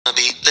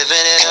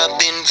up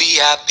in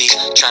VIP.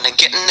 Tryna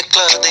get in the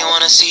club, they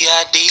wanna see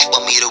ID.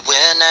 Want me to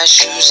wear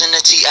nice shoes and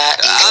a TIE.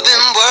 I've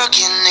been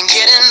working and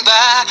getting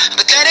by,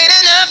 but that ain't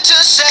enough to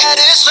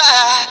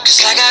satisfy.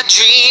 Cause I got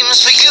dreams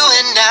for you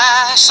and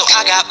I, so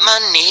I got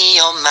money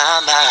on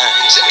my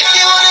mind. So if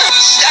you wanna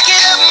stack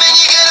it up, man,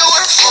 you gotta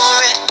work for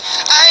it.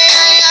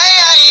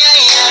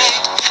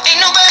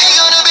 Ain't nobody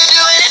gonna be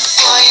doing it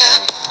for you.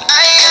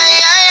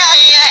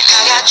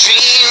 I got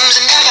dreams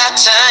and I got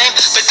time,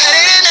 but that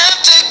ain't enough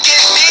to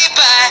get me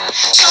by.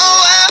 So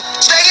I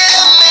stack it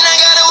up and I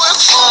gotta work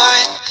for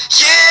it.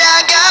 Yeah, I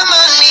got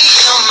money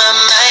on my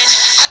mind.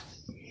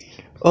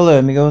 Hola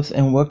amigos,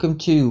 and welcome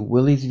to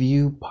Willie's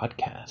View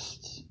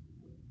Podcasts.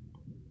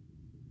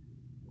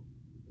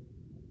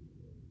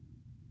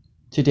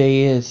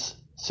 Today is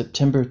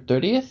September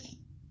 30th,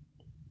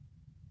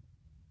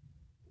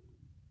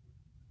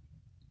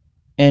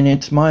 and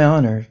it's my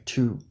honor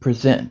to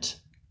present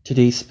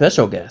today's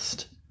special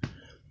guest,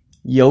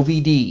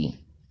 Yovi D.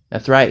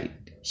 That's right,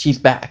 she's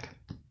back.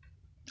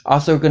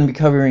 Also going to be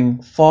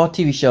covering fall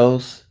TV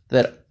shows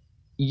that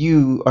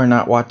you are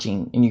not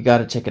watching and you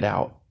gotta check it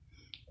out.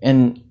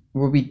 And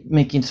we'll be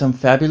making some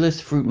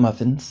fabulous fruit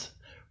muffins.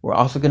 We're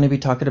also going to be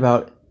talking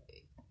about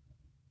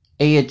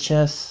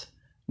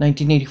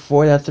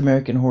AHS1984, that's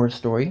American Horror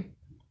Story.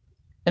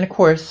 And of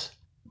course,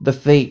 the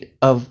fate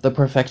of the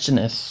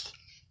Perfectionists.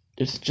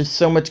 There's just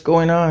so much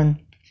going on.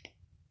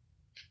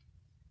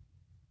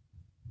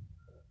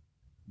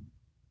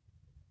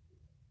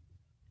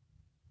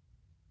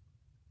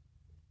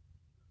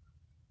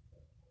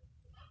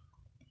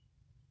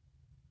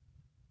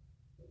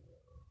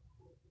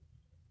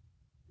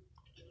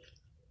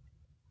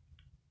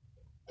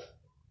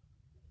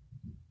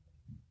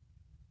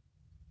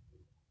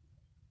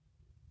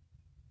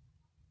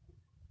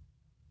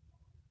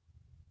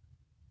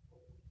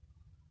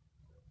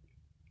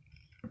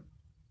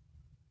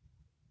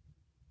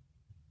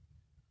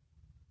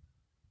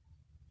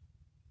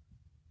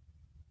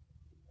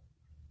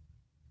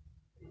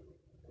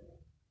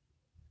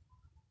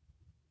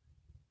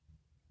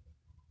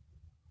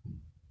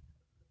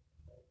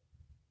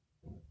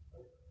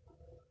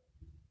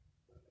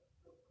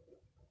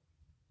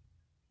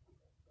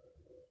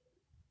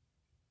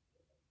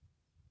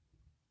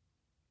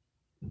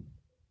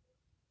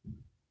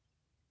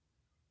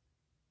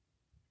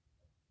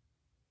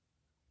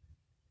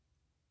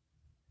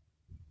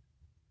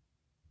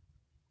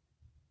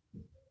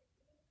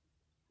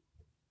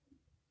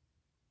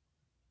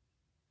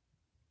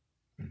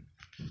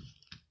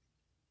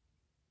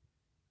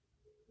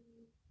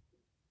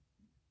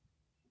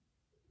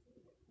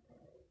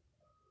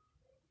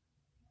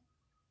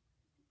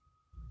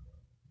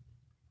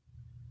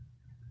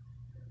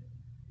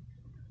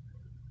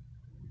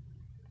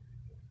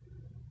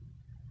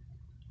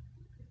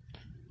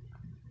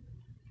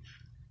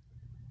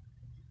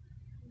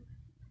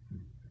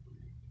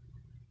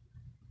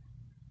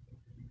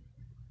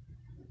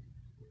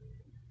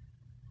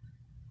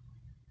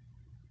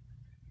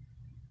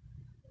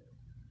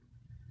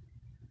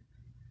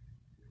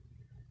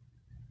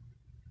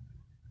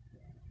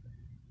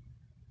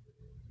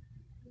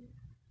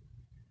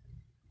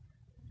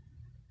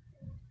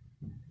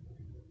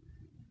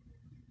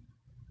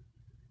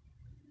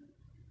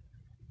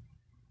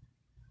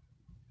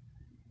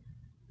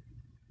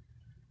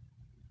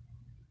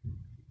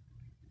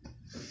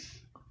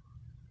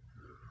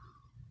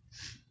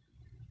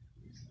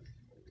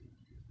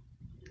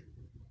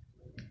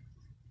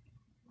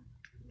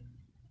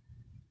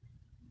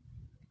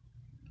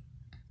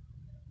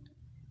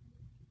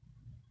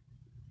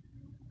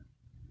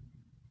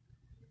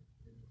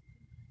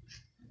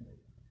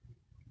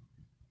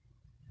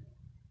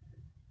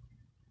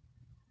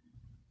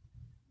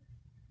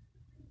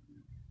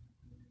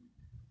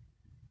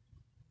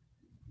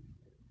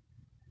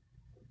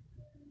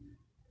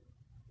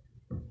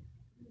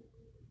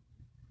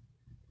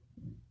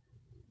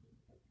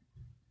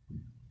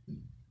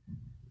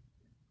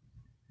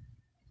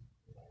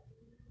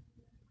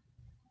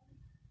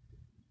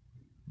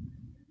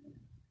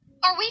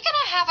 Are we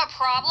gonna have a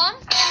problem?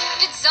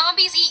 Did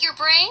zombies eat your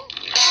brain?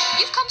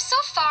 You've come so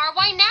far,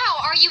 why now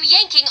are you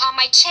yanking on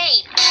my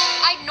chain?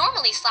 I'd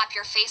normally slap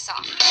your face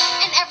off,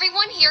 and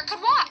everyone here could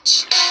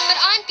watch. But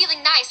I'm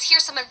feeling nice,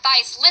 here's some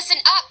advice, listen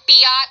up,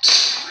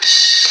 biatch.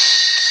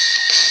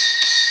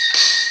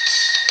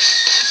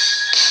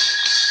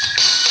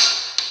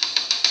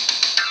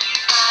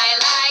 I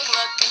like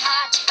looking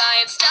hot,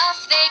 buying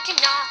stuff they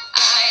cannot.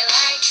 I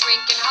like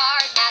drinking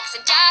hard,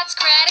 maxing dad's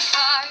credit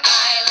card.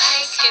 I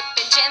like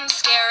skipping gym,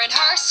 scaring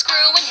her,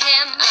 screwing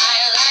him. I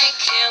like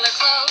killer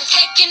clothes,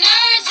 kicking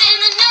nerds in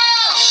the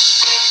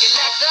nose. If you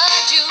like the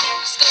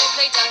juice, go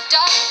play duck,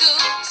 duck,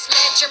 goose.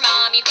 Let your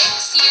mommy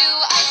fix you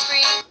ice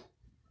cream.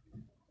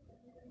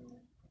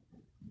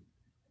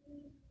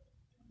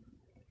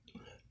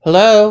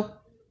 Hello?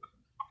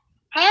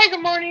 Hi,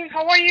 good morning.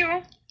 How are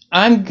you?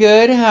 I'm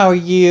good, how are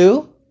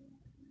you?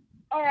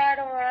 All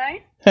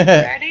right.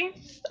 Ready?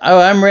 Oh,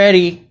 I'm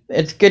ready.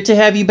 It's good to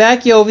have you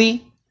back,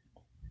 Yovi.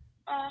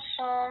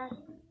 Awesome.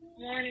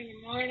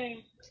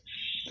 Morning.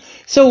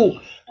 So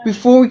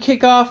before we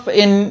kick off,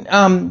 and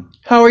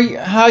how are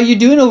you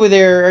doing over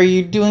there? Are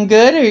you doing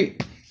good? Are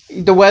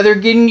the weather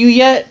getting you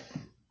yet?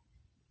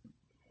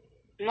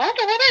 No,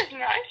 the weather is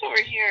nice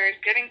over here.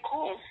 It's getting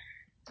cool.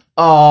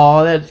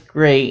 Oh, that's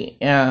great.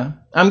 Yeah,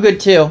 I'm good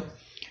too.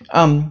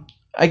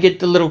 I get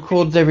the little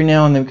colds every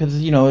now and then because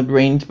it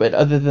rains, but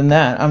other than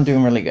that, I'm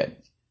doing really good.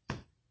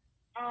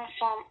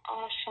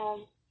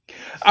 Awesome.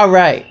 All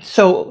right,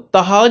 so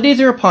the holidays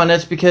are upon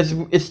us because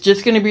it's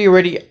just going to be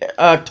already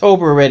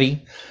October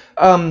already.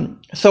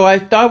 So I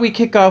thought we'd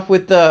kick off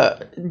with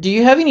do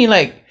you have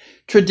any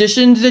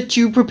traditions that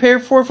you prepare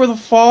for the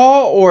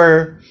fall,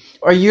 or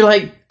are you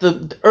like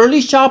the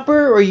early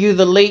shopper, or are you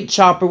the late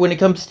shopper when it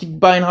comes to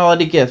buying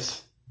holiday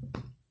gifts?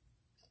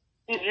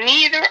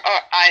 Neither or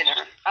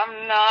either.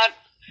 I'm not.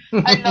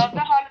 I love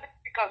the holidays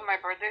because my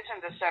birthday's in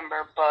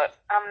December, but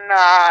I'm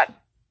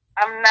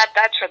not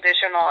that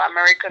traditional,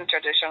 American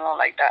traditional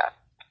like that.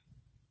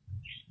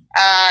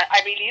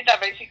 I believe that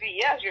basically,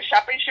 yes, your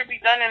shopping should be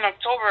done in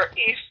October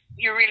if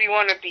you really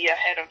want to be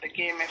ahead of the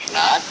game. If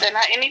not, then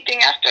anything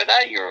after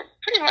that, you're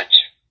pretty much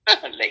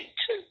late.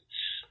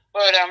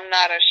 But I'm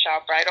not a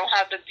shopper. I don't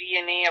have the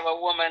DNA of a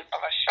woman, of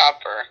a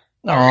shopper.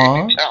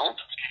 Aww.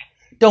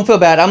 Don't feel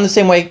bad. I'm the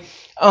same way.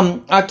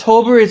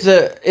 October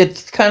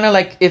it's kind of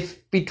like if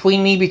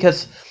between me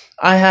because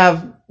I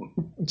have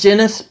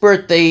Jenna's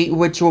birthday,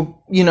 which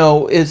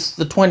is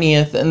the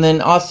 20th, and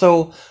then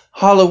also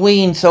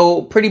Halloween.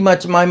 So pretty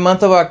much my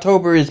month of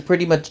October is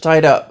pretty much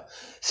tied up.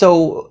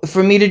 So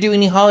for me to do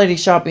any holiday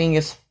shopping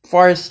as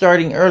far as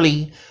starting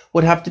early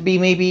would have to be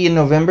maybe in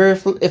November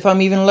if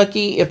I'm even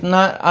lucky. If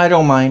not, I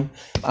don't mind.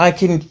 I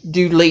can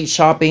do late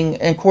shopping.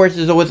 And of course,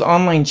 there's always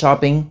online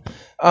shopping.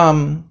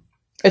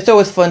 It's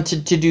always fun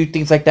to do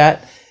things like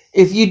that.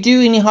 If you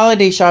do any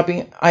holiday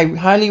shopping, I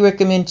highly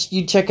recommend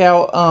you check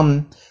out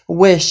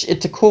Wish.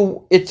 It's a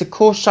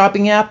cool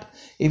shopping app.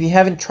 If you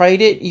haven't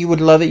tried it, you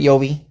would love it,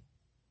 Yovi.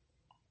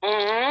 Yeah,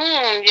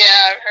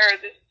 I've heard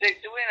this. They're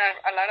doing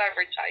a lot of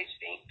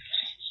advertising.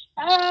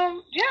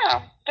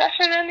 Yeah,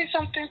 definitely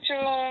something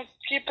to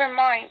keep in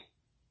mind.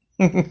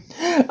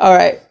 All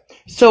right.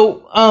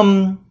 So,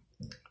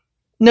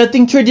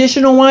 nothing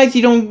traditional wise.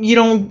 You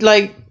don't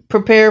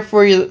prepare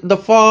for the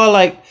fall.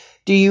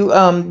 Do you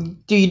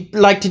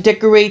like to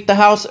decorate the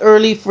house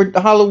early for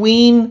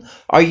Halloween?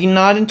 Are you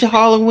not into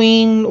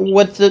Halloween?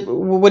 What's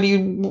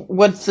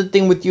the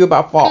thing with you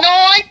about fall? No,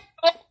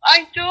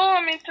 I do.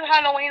 I'm into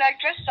Halloween. I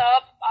dress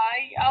up.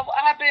 I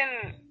have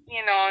been,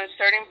 in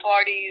certain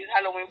parties,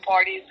 Halloween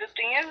parties. The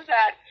thing is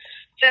that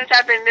since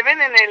I've been living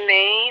in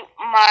LA,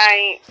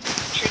 my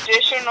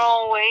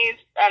traditional ways,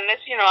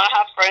 unless, I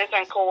have friends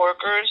and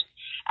coworkers,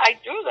 I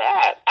do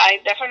that. I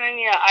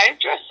definitely, I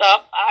dress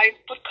up. I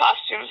put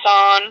costumes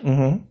on.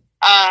 Mm-hmm.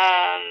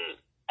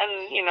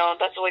 And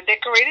that's the way.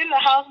 Decorating the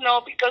house,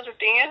 no, because the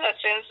thing is that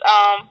since,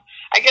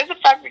 I guess the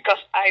fact because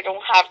I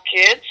don't have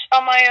kids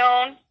on my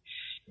own,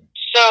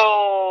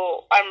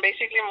 so I'm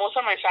basically, most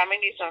of my family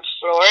is in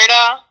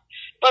Florida,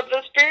 but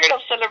the spirit of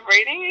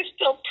celebrating is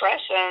still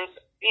present,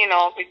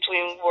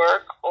 between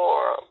work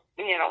or,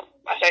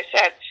 as I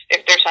said,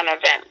 if there's an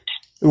event.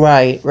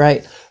 Right.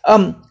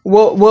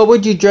 What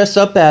would you dress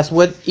up as?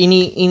 What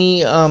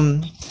any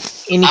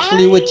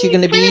clue what you're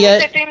gonna be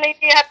yet? I think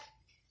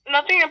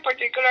nothing in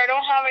particular. I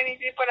don't have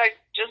anything, but I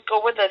just go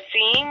with a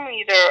theme.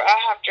 Either I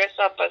have dressed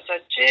up as a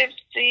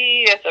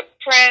gypsy, as a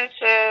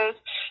princess,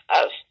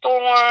 a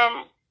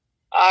storm,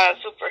 a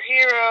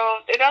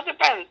superhero. It all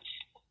depends.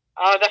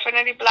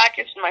 Definitely black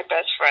is my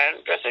best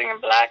friend. Dressing in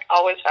black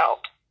always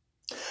helps.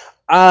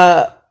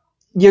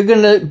 You're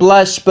gonna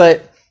blush,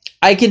 but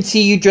I can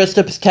see you dressed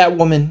up as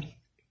Catwoman.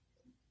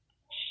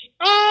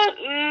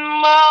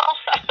 Well,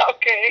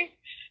 okay.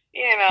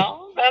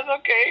 That's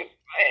okay.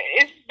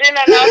 It's been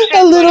an option.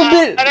 A little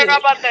bit. I don't know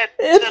about the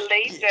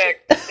latex,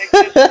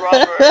 just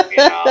rubber,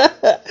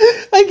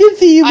 I can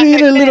see you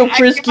being a little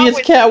frisky as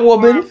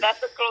Catwoman. That's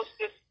the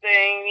closest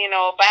thing,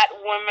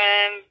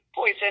 Batwoman,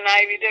 Poison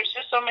Ivy. There's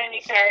just so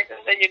many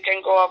characters that you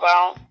can go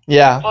about.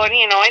 Yeah. But,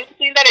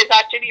 anything that is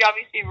actually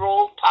obviously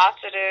role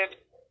positive,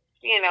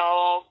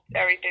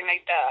 everything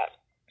like that.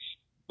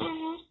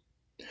 Mm-hmm.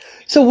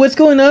 So what's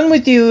going on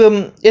with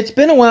you? It's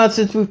been a while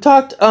since we've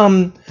talked.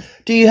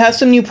 Do you have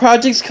some new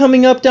projects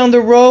coming up down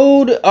the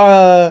road?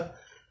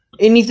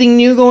 Anything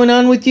new going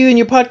on with you and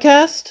your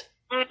podcast?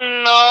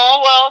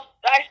 No, well,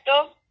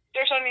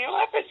 there's a new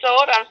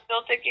episode. I'm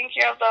still taking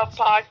care of the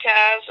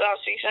podcast,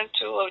 season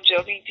 2 of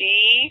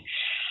JVD.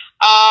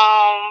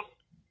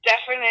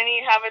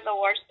 Definitely having the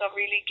works of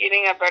really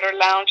getting a better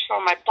launch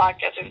for my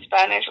podcast in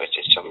Spanish, which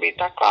is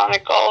Chombita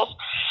Chronicles.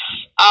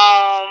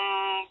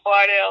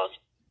 What else?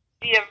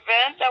 The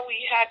event that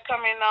we had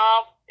coming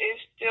up is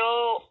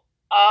still,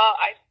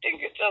 I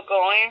think it's still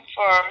going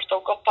for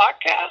Soco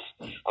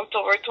Podcast,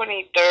 October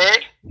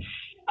 23rd.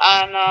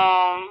 And,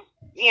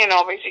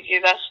 basically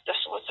that's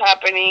what's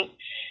happening.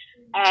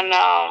 And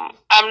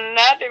I'm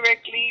not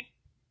directly,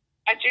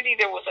 actually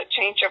there was a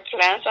change of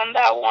plans on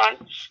that one,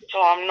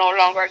 so I'm no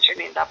longer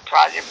actually in that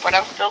project, but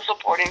I'm still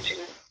supporting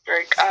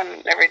on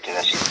everything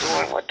that she's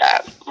doing with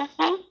that.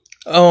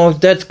 Oh,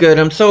 that's good.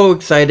 I'm so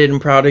excited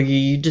and proud of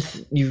you.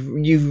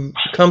 You've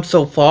come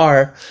so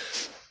far.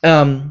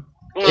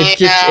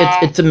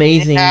 It's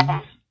amazing.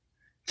 Yeah.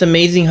 It's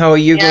amazing how a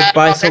year goes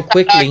by so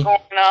quickly. There's a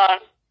lot going on.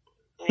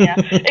 Yeah.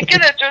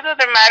 Because the truth of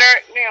the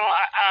matter,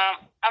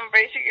 I'm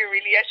basically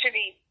really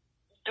actually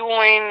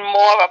doing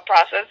more of a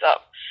process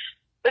of.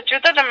 The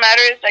truth of the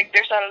matter is, like,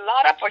 there's a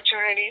lot of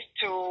opportunities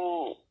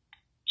to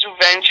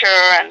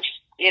venture and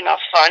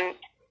fund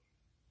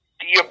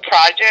your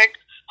project.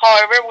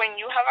 However, when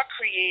you have a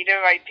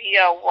creative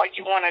idea of what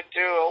you want to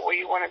do or where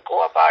you want to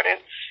go about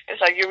it,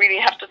 it's like you really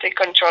have to take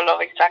control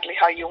of exactly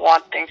how you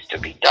want things to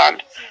be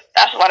done.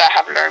 That's what I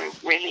have learned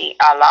really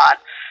a lot.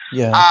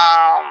 Yeah.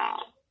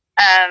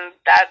 And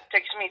that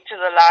takes me to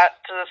the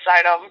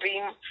side of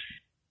given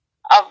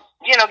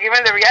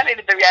the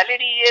reality. The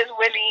reality is,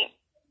 Willie,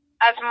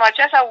 as much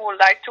as I would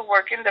like to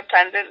work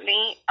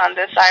independently on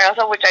this side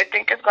also, which I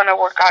think is going to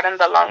work out it's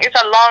a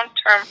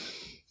long-term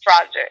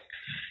project.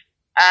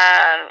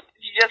 And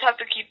you just have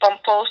to keep on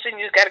posting.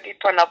 You got to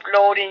keep on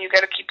uploading. You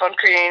got to keep on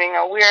creating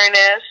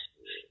awareness.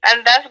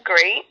 And that's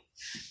great.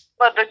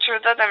 But the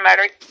truth of the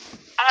matter,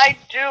 I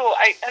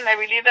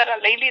believe that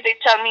lately they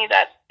tell me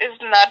that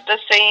it's not the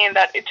saying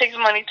that it takes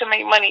money to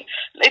make money.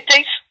 It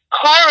takes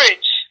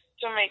courage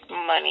to make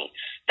money.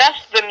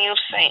 That's the new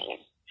saying,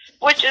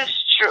 which is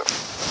true.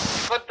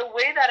 But the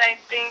way that I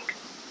think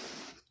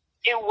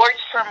it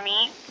works for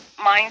me,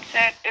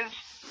 mindset, is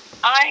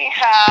I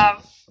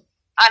have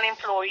an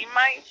employee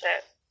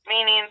mindset,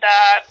 meaning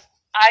that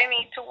I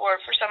need to work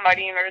for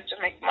somebody in order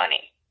to make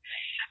money.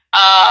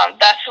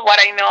 That's what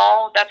I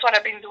know. That's what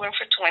I've been doing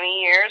for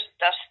 20 years.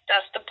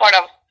 That's the part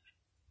of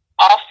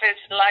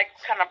office-like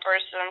kind of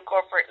person,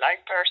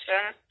 corporate-like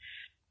person.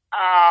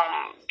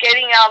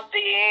 Getting out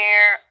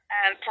there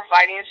and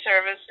providing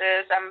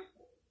services and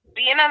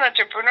being an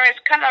entrepreneur is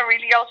kind of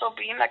really also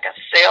being like a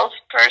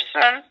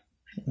salesperson.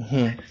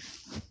 Mm-hmm.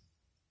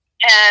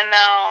 And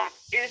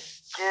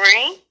it's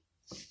great.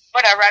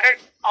 But I'd rather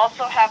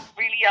also have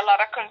really a lot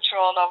of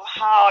control of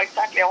how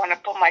exactly I want to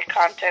put my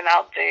content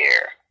out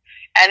there.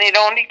 And it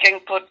can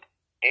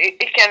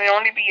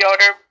only be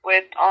ordered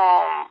with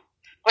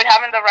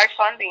having the right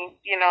funding,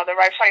 the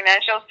right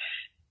financials,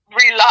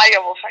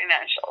 reliable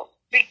financials.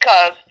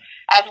 Because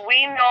as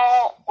we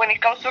know, when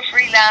it comes to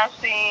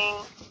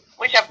freelancing,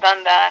 which I've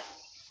done that,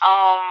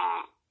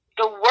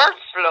 the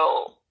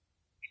workflow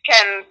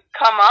can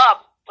come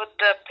up, but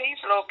the pay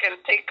flow can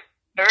take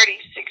 30,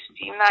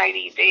 60,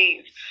 90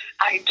 days.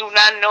 I do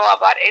not know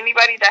about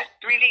anybody that's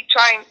really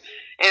trying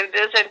in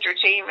this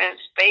entertainment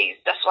space.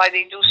 That's why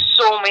they do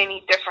so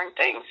many different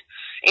things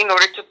in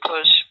order to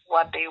push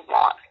what they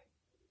want,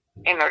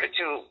 in order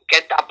to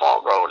get that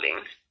ball rolling.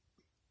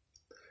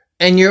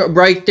 And you're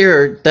right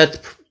there. That's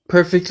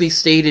perfectly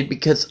stated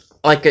because,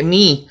 like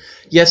me,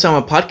 yes, I'm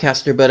a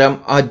podcaster, but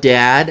I'm a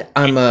dad.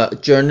 I'm a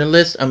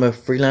journalist. I'm a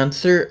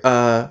freelancer.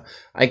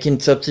 I can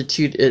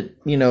substitute it,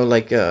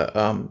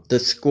 the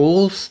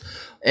schools.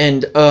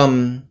 And,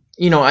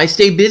 I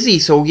stay busy.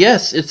 So,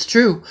 yes, it's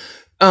true.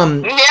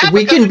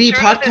 We can be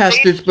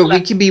podcasters, but we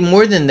can be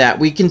more than that.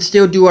 We can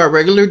still do our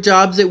regular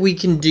jobs that we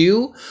can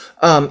do.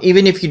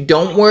 Even if you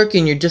don't work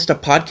and you're just a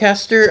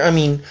podcaster, I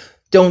mean,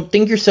 don't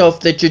think yourself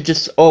that you're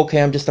just,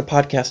 I'm just a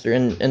podcaster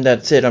and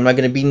that's it. I'm not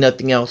going to be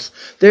nothing else.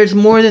 There's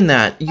more than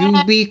that.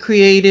 You be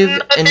creative.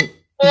 And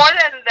more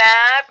than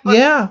that. But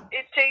yeah.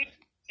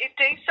 It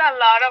takes a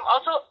lot of,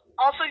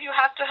 also you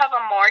have to have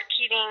a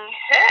marketing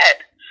head,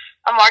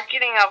 a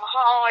marketing of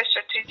how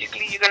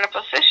strategically you're going to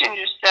position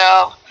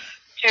yourself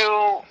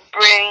to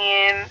bring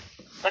in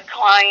the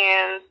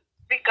clients,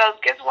 because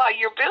guess what?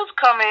 Your bills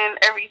come in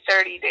every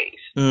 30 days.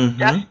 Mm-hmm.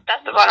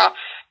 That's the bottom.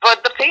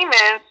 But the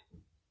payments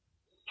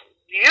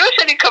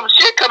usually come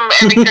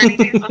every 30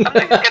 days, but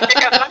sometimes it can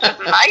take as much as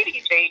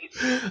 90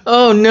 days.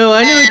 Oh, no,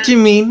 I know what you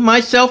mean. My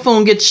cell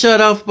phone gets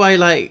shut off by,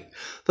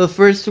 the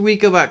first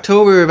week of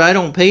October if I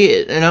don't pay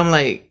it. And I'm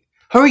like,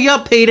 hurry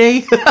up,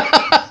 payday.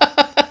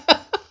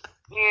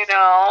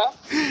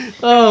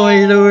 Oh,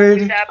 my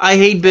Lord. I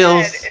hate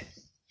bills.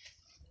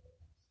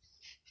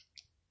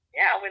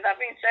 With that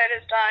being said,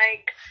 it's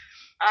like,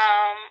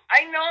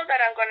 I know that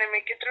I'm going to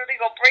make it through. They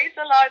go, praise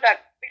the Lord,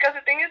 because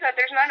the thing is that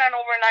there's not an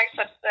overnight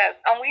success.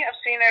 And we have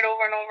seen it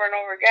over and over and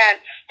over again,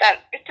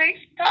 that it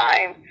takes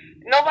time.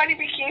 Nobody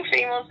became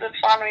famous the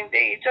following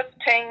day. It took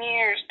 10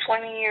 years,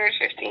 20 years,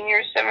 15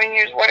 years, 7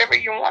 years, whatever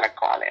you want to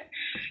call it.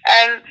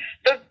 And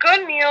the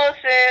good news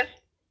is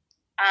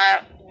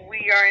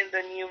we are in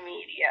the new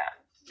media.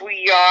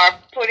 We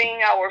are putting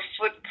our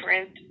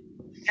footprint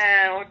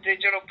and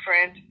digital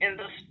print in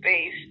the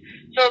space.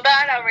 So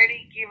that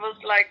already gives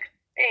us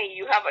hey,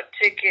 you have a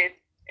ticket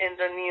in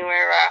the new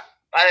era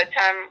by the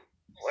time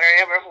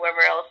whoever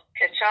else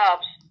catch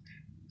up.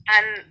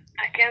 And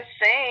I can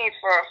say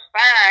for a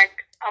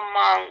fact,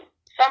 among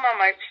some of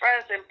my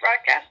friends in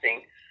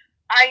broadcasting,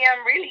 I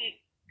am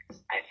really,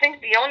 I think,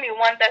 the only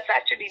one that's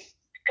actually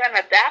kind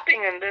of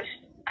dapping in this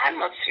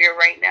atmosphere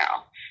right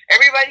now.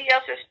 Everybody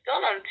else is still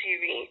on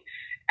TV.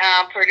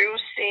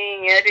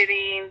 producing,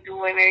 editing,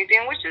 doing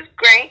everything, which is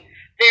great.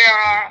 They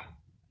are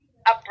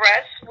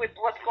abreast with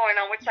what's going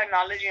on with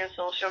technology and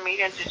social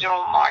media and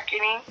digital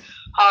marketing.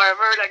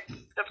 However, like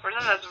the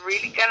person that's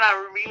really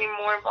really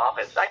more involved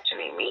is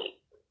actually me.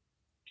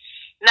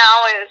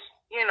 Now is,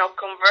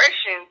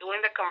 conversion, doing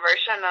the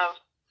conversion of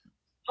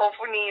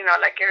hopefully,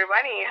 like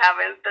everybody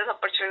having this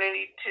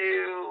opportunity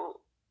to,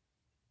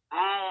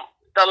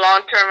 the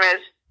long term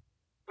is,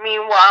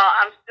 meanwhile,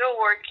 I'm still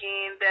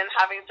working, then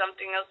having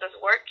something else that's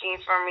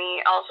working for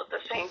me also at the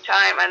same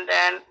time, and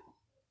then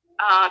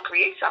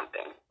create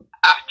something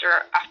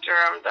after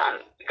I'm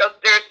done. Because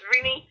there's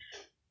really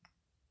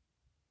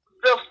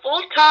the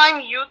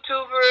full-time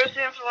YouTubers,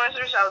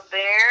 influencers out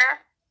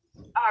there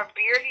are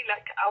barely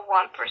like a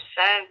 1%.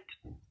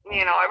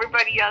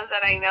 Everybody else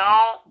that I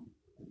know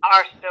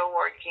are still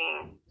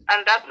working,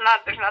 and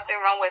there's nothing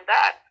wrong with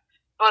that.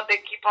 But they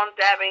keep on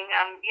dabbing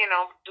and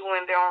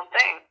doing their own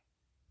thing.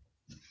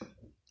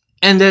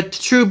 And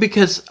that's true,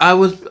 because I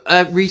was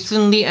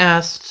recently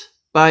asked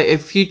by a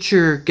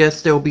future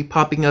guest that will be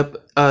popping up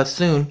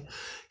soon.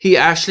 He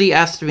actually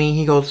asked me,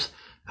 he goes,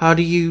 how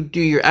do you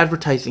do your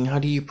advertising? How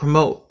do you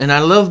promote? And I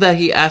love that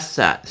he asked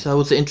that. So it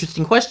was an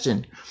interesting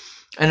question.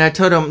 And I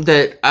told him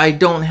that I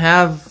don't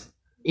have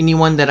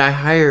anyone that I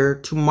hire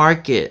to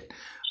market.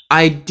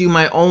 I do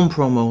my own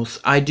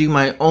promos. I do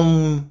my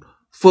own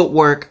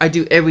footwork. I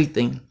do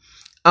everything.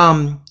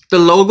 The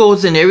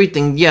logos and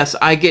everything, yes,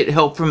 I get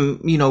help from,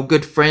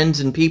 good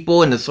friends and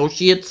people and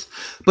associates.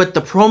 But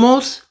the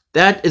promos,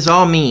 that is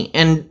all me.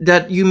 And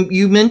that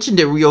you mentioned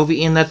it,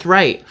 Ryovi, and that's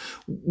right.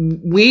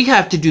 We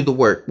have to do the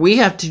work. We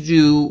have to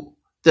do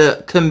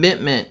the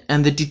commitment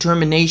and the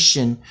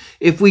determination.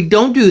 If we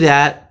don't do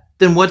that,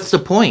 then what's the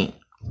point?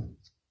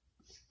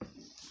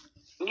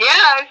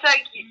 Yeah, it's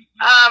like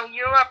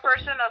you're a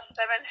person of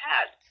 7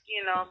 hats.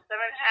 7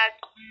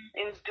 hats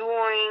in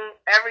doing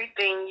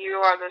everything.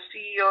 You are the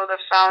CEO, the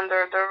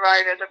founder, the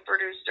writer, the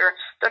producer,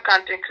 the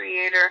content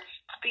creator,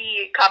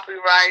 the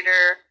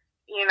copywriter,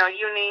 you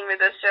name it,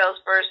 the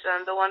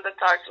salesperson, the one that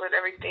talks with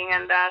everything,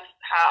 and that's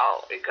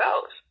how it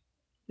goes.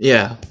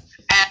 Yeah.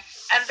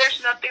 And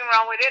there's nothing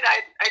wrong with it.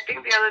 I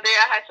think the other day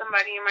I had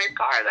somebody in my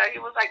car that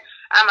he was like,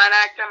 I'm an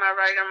actor, I'm a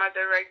writer, I'm a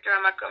director,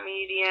 I'm a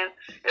comedian.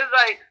 It's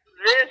like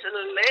this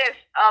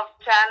list of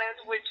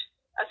talents, which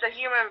as a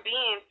human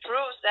being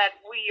proves that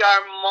we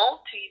are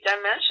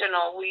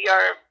multi-dimensional. We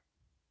are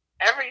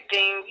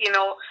everything, we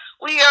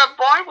are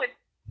born with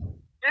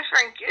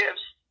different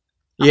gifts,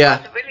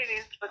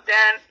 possibilities, but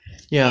then,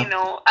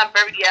 I'm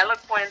very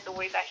eloquent the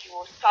way that he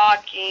was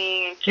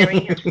talking and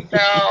carrying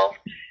himself.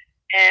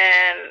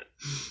 And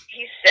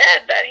he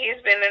said that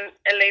he's been in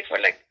LA for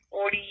like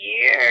 40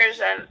 years,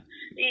 and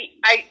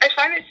I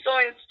find it so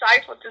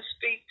insightful to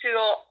speak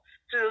to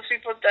those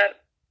people that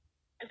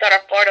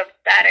are part of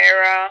that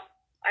era.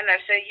 And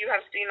I say you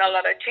have seen a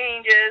lot of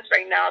changes.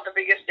 Right now, the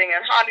biggest thing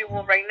in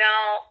Hollywood right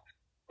now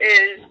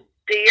is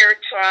they are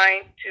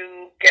trying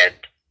to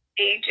get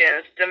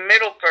agents, the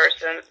middle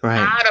person,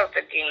 out of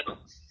the game.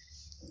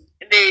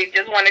 They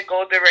just want to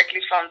go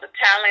directly from the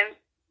talent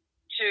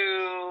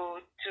to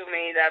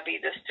may that be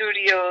the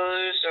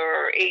studios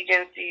or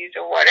agencies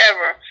or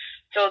whatever.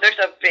 So there's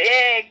a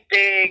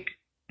big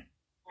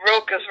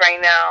ruckus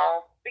right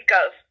now,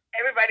 because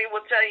everybody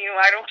will tell you,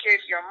 I don't care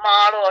if you're a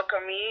model, a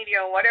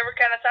comedian, whatever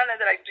kind of talent,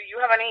 they're like, do you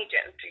have an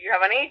agent? Do you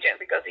have an agent?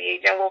 Because the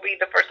agent will be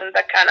the person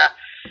that kind of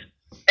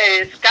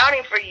is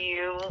scouting for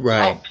you.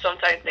 Right.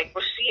 Sometimes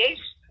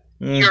negotiates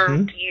your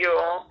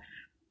deal.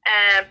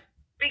 And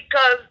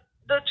because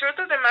the truth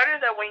of the matter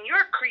is that when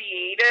you're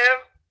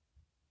creative,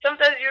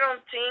 sometimes you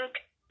don't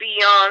think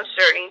beyond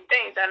certain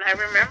things. And I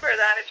remember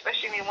that,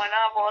 especially when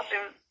I was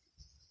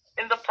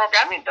in the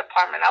programming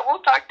department. I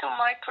will talk to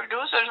my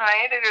producers, my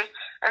editors,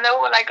 and they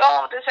were like,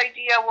 oh, this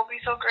idea will be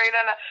so great.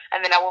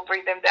 And then I will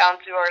bring them down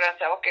to earth and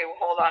say, okay,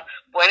 well, hold on.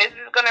 When is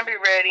this going to be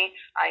ready?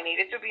 I need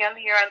it to be on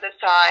the air on this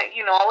time.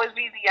 Always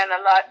be the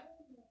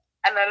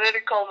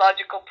analytical,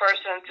 logical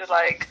person to,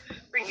 like,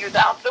 bring you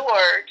down to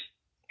earth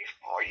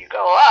before you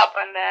go up.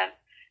 And then,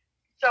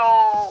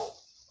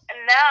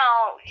 and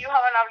now you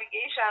have an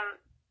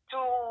obligation to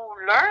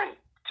learn,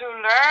 to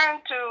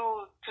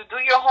do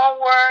your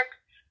homework,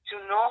 to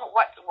know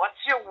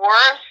what's your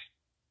worth,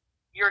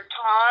 your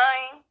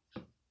time,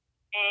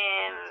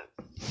 and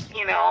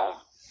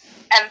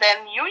and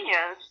then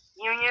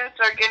unions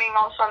are getting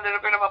also a little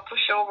bit of a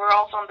pushover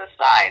also on the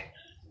side,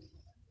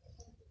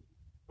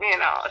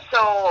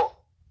 so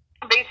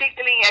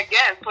basically,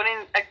 again,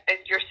 putting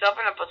yourself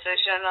in a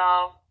position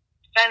of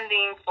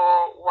spending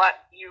for what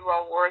you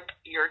are worth,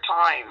 your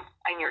time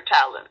and your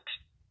talent.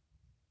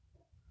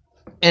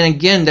 And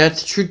again,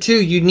 that's true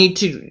too. You need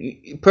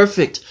to,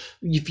 perfect.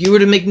 If you were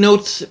to make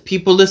notes,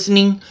 people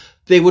listening,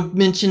 they would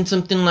mention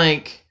something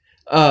like,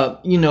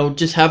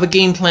 just have a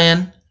game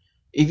plan.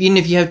 Even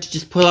if you have to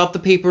just pull out the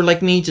paper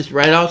like me, just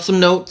write out some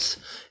notes,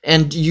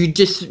 and you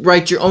just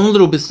write your own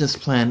little business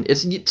plan.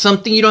 It's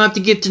something you don't have to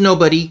give to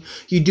nobody.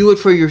 You do it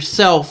for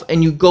yourself,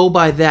 and you go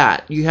by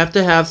that. You have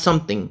to have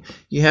something.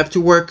 You have to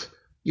work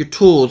your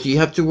tools. You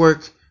have to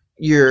work,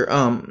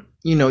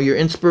 your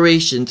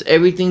inspirations,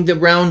 everything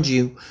around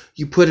you.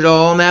 You put it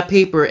all on that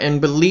paper,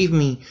 and believe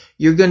me,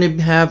 you're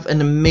gonna have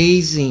an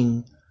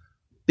amazing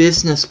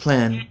business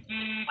plan.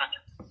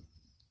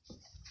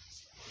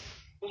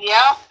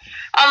 Yeah.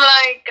 I'm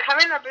like,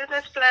 having a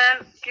business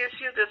plan gives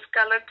you the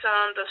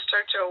skeleton, the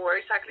structure of where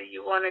exactly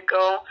you want to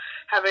go.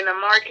 Having a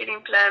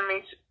marketing plan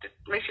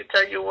makes you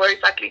tell you where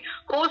exactly,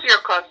 who's your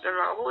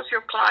customer, who's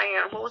your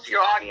client, who's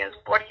your audience,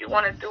 what do you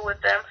want to do with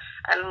them,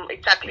 and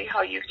exactly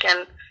how you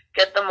can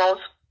get the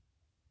most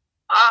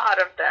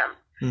out of them.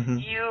 Mm-hmm.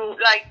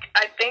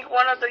 I think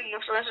one of the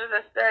influencers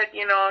that said,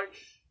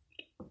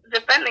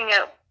 depending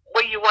on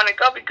where you want to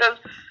go, because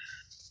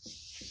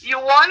you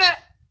want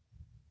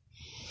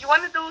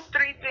to do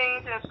three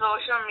things in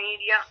social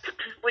media,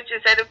 which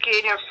is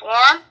educate,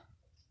 inform,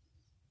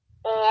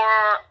 or,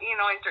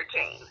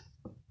 entertain.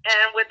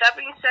 And with that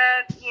being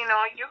said,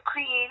 you're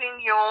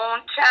creating your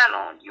own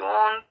channel, your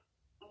own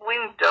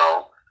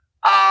window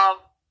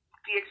of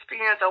the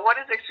experience, of what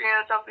is the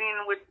experience of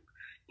being with,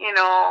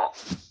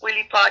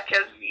 Willie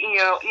Podcast,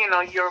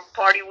 your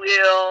party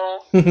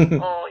wheel,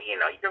 or,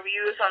 your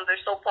views on the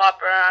soap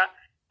opera.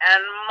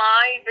 And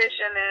my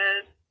vision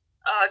is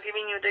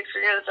giving you the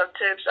experience of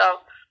tips of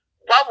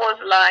what was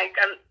like,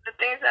 and the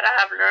things that I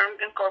have learned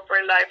in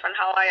corporate life and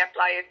how I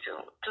apply it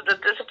to the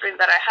discipline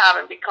that I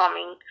have in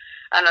becoming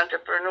an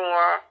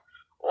entrepreneur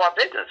or a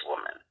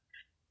businesswoman.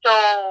 So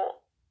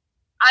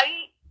I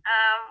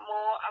am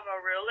more of a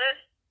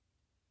realist,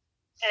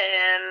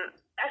 and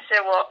I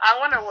said, well, I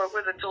want to work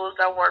with the tools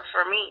that work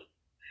for me.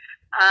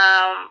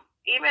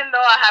 Even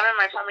though I have in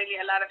my family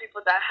a lot of people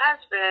that has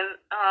been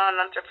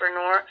an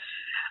entrepreneur,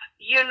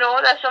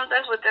 that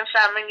sometimes within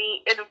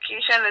family,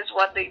 education is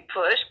what they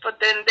push,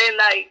 but then they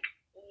like,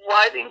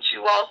 why didn't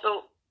you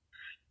also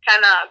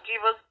kind of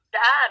give us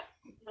that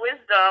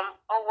wisdom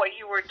of what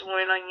you were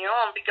doing on your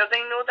own? Because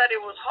they knew that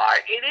it was hard.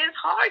 It is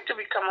hard to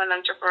become an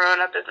entrepreneur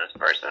and a business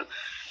person.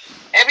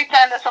 Every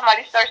time that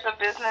somebody starts a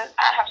business,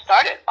 I have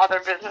started other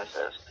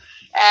businesses,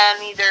 and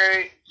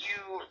either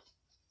you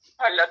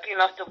are lucky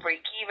enough to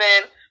break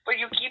even, but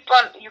you keep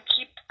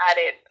at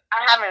it. I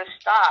haven't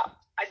stopped.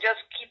 I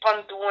just keep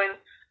on doing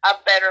a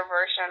better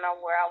version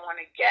of where I want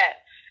to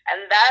get.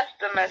 And that's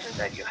the message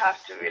that you have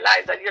to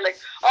realize, that you're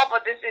like, oh,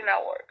 but this did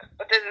not work.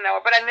 But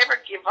I never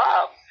give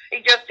up.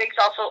 It just takes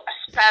also a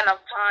span of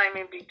time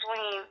in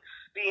between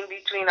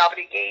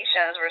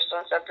obligations,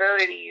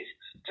 responsibilities,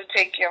 to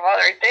take care of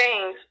other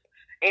things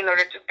in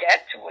order to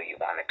get to where you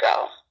want to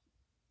go.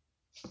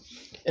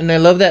 And I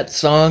love that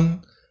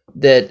song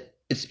that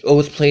it's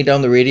always played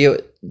on the radio,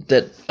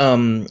 that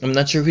I'm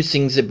not sure who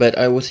sings it, but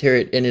I always hear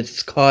it, and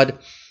it's called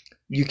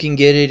 "You Can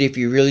Get It If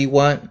You Really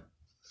Want,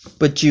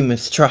 But You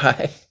Must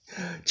Try."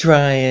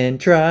 Try and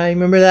try.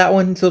 Remember that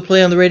one? Still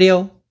play on the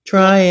radio?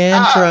 Try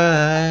and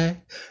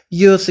try.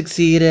 You'll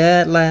succeed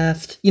at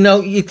last.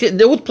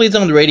 It always plays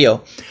on the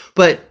radio.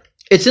 But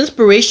it's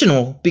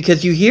inspirational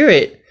because you hear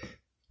it,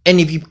 and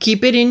if you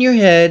keep it in your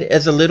head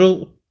as a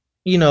little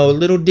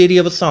ditty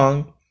of a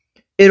song,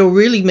 it'll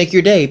really make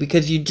your day,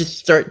 because you just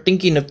start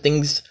thinking of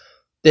things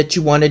that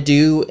you want to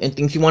do and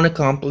things you want to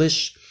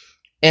accomplish.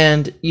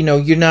 And,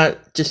 you're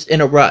not just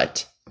in a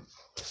rut.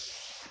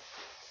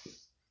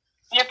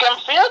 You can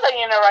feel that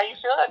you're in a rut. You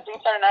feel that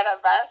things are not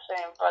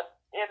advancing, but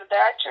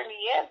there actually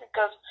is,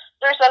 because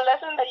there's a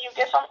lesson that you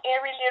get from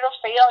every little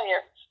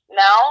failure.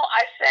 Now,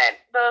 I said,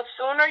 the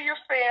sooner you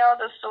fail,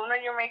 the sooner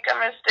you make a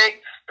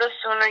mistake, the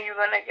sooner you're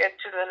going to get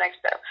to the next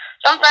step.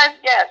 Sometimes,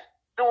 yes,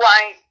 do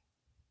I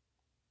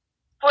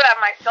put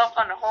myself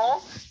on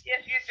hold?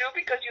 Yes, you do,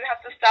 because you have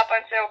to stop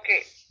and say,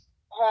 okay,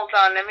 hold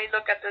on, let me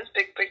look at this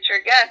big picture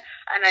again,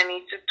 and I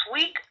need to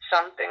tweak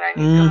something, I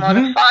need to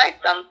modify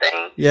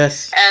something,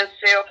 yes, and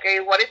say, okay,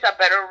 what is a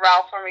better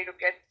route for me to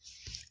get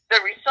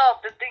the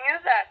result? The thing is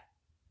that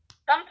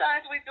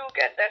sometimes we do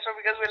get that, so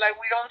because we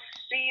don't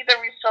see the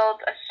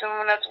result as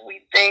soon as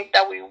we think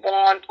that we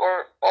want,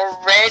 or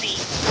ready.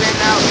 We're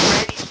not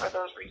ready for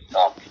those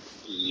results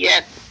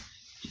yet,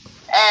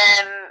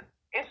 and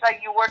it's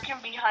like you're working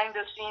behind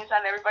the scenes,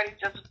 and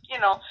everybody's just,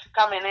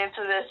 coming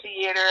into the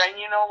theater, and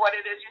you know what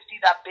it is, you see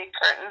that big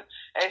curtain,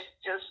 it's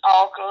just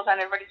all closed,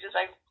 and everybody's just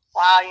like,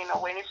 wow,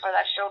 waiting for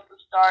that show to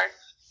start.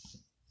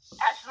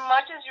 As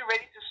much as you're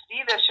ready to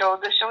see the show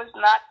is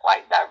not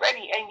quite that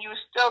ready, and you're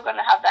still going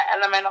to have that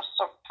element of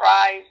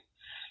surprise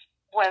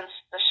once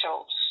the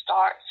show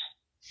starts.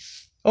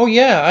 Oh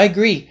yeah, I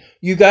agree.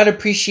 You gotta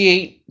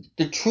appreciate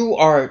the true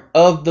art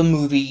of the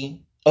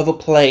movie, of a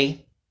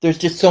play. There's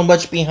just so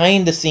much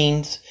behind the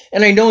scenes.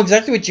 And I know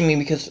exactly what you mean,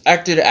 because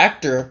actor to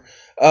actor,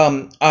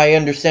 I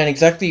understand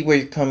exactly where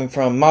you're coming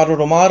from. Model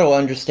to model, I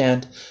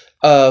understand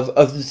of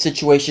the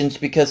situations,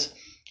 because,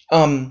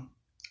 and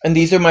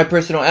these are my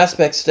personal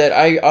aspects that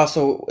I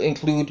also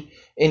include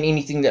in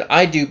anything that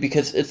I do,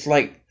 because it's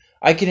like,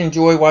 I can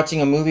enjoy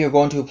watching a movie or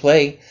going to a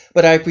play,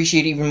 but I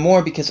appreciate it even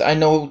more because I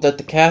know that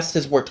the cast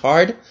has worked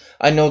hard.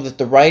 I know that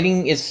the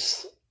writing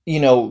is,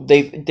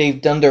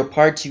 they've done their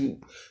part to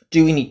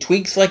do any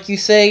tweaks, like you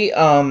say.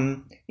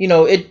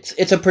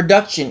 it's a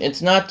production.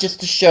 It's not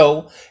just a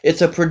show.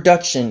 It's a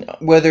production.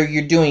 Whether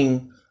you're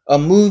doing a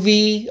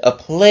movie, a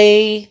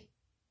play,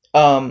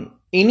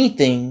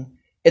 anything,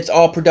 it's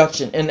all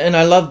production. And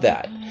I love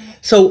that.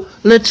 So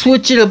let's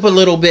switch it up a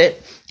little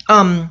bit.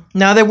 Now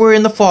that we're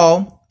in the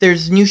fall,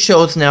 there's new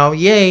shows now.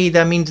 Yay,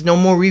 that means no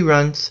more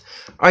reruns.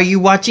 Are you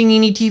watching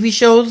any TV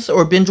shows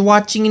or binge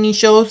watching any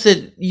shows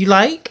that you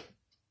like?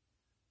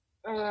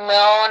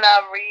 No,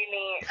 not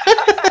really.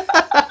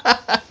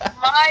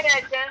 My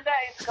agenda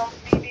is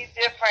completely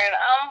different.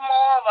 I'm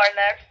more of a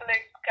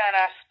Netflix kind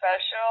of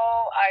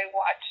special. I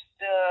watch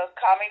the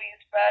comedy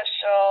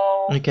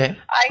special. Okay.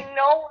 I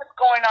know what's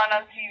going on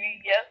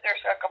TV. Yes,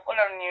 there's a couple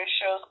of new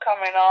shows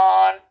coming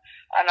on,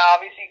 and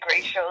obviously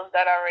great shows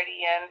that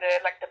already ended,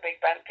 like The Big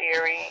Bang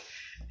Theory.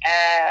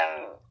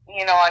 And,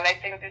 and I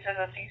think this is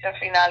a season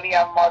finale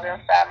of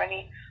Modern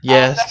Family.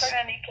 Yes. I'll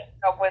definitely keep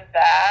up with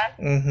that.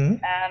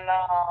 Mm-hmm. And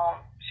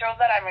shows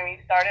that I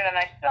maybe started, and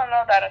I still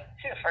know that,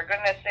 too, for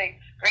goodness sake.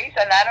 Grey's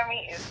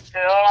Anatomy is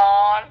still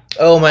on.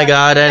 Oh, my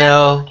God, I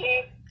know.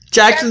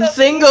 Jackson's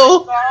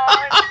single. And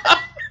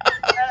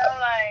I'm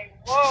like,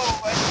 whoa,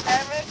 what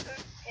time is this?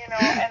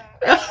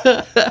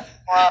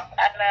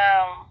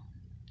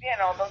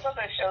 Those are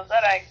the shows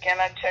that I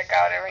cannot check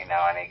out every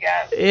now and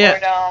again. Yeah.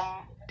 But,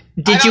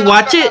 did you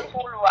watch it?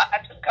 I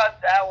just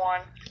cut that one.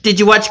 Did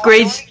you watch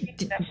Grey's?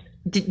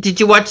 Did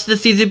you watch the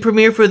season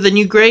premiere for the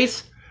new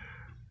Grey's?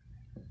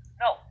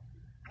 No,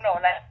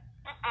 not.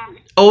 Mm-mm.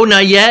 Oh,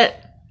 not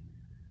yet.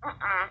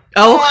 Mm-mm.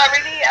 Oh. No, I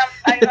really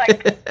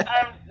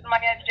my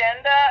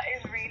agenda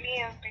is really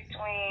in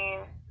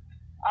between.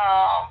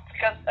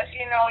 Because as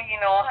you know,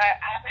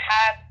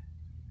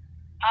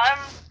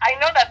 I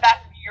know that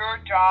that's your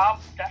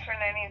job.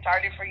 Definitely, it's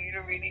harder for you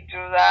to really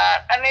do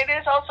that. And it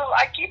is also,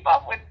 I keep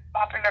up with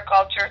popular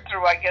culture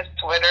through, I guess,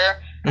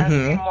 Twitter and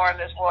see more or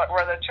less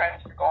where the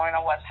trends are going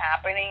and what's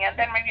happening. And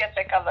then maybe I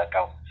take a look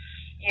at,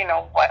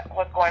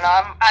 what's going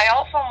on. I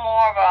also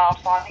more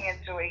of falling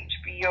into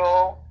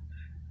HBO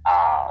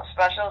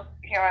specials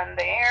here and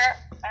there.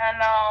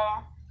 And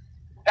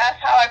that's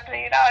how I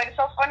play it out. It's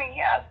so funny,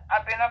 yes.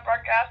 I've been a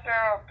broadcaster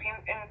or been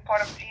in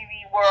part of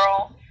TV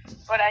world,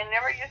 but I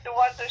never used to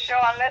watch the show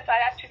unless I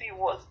actually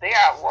was there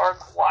at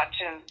work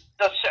watching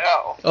the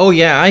show. Oh,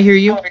 yeah, I hear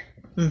you.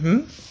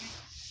 Mm-hmm.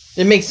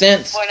 It makes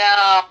sense. But,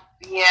 I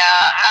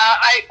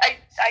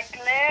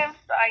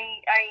glimpsed,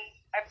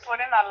 I put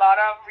in a lot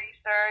of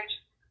research,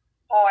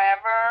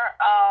 however,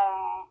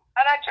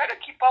 and I try to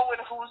keep up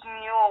with who's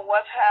new or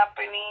what's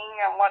happening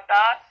and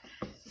whatnot.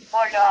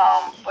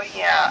 But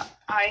yeah,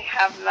 I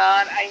have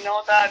not. I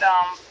know that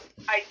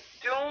I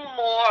do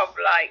more of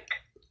like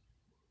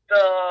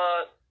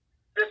the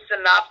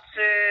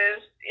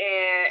synopsis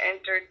in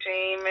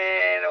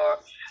entertainment, or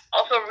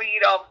also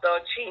read of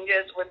the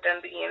changes within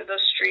the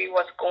industry,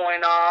 what's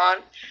going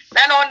on,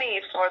 not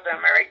only for the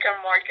American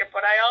market,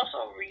 but I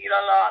also read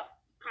a lot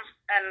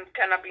and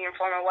kind of be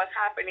informed on what's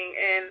happening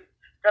in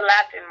the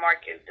Latin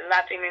market, the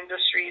Latin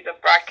industry, the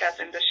broadcast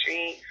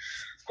industry,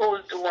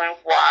 who's doing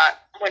what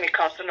when it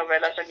comes to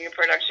novelas and new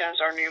productions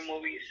or new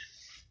movies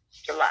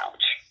to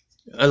launch.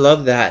 I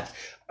love that.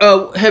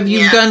 Oh, have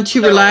you gone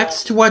to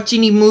relax to watch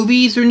any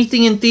movies or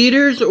anything in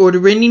theaters or to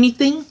rent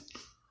anything?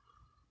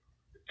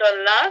 The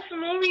last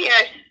movie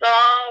I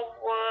saw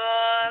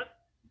was,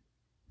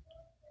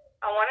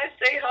 I want to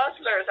say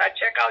Hustlers. I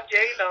check out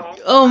J-Lo.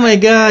 Oh my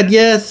God,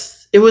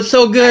 yes. It was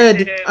so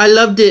good. I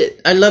loved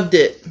it. Yeah,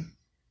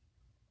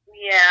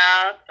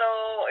 so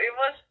it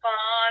was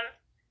fun.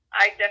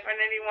 I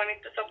definitely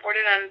wanted to support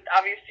it, and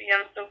obviously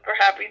I'm super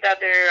happy that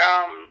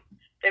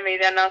they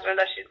made the announcement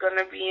that she's going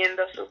to be in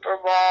the Super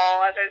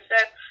Bowl. As I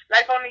said,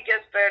 life only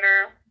gets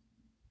better,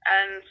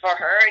 and for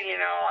her,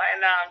 and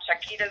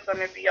Shakira's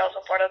going to be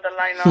also part of the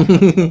lineup for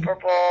the Super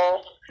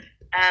Bowl.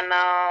 And,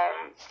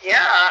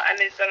 and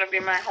it's going to be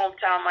my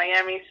hometown,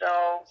 Miami,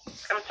 so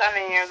I'm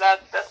telling you,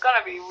 that's going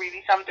to be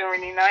really something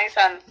really nice.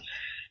 And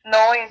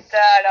knowing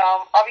that,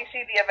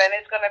 obviously the event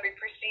is going to be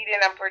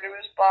preceded and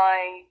produced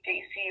by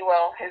JC,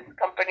 his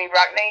company,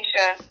 Rock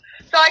Nation.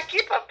 So I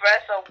keep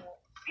abreast of,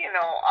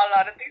 a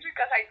lot of things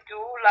because I do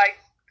like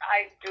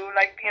the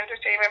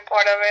entertainment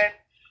part of it.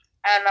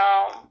 And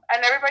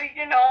everybody,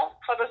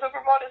 for the Super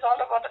Bowl, is all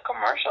about the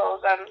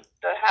commercials and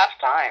the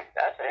halftime.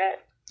 That's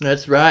it.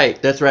 That's right.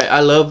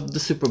 I love the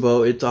Super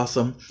Bowl. It's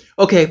awesome.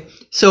 Okay,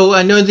 so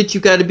I know that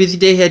you got a busy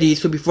day ahead of you,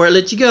 so before I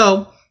let you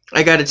go,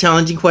 I got a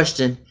challenging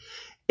question.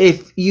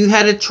 If you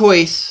had a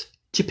choice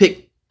to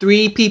pick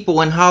 3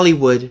 people in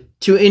Hollywood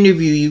to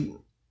interview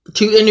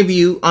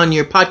on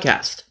your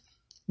podcast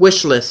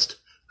wish list,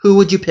 who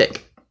would you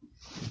pick?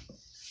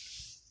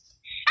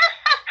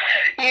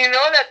 You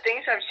know that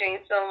things have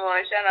changed so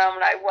much, and I'm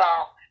like,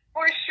 well,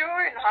 for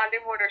sure in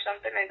Hollywood or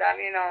something like that,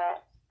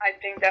 I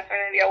think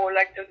definitely I would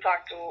like to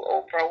talk to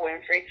Oprah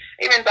Winfrey,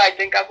 even though I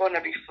think I'm going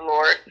to be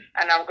floored,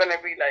 and I'm going to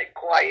be,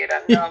 quiet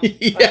and numb, but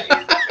she's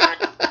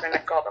going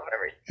to call them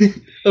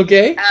everything.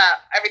 Okay.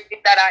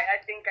 Everything that I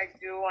think I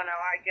do, and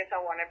I guess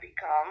I want to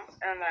become,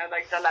 and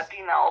like the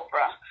Latina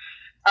Oprah.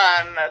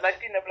 on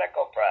Latina Black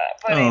Opera.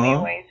 But Aw.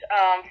 anyways,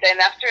 then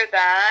after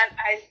that,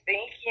 I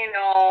think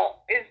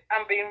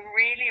I'm being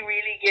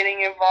really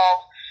getting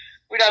involved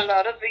with a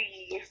lot of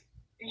the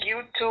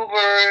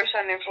YouTubers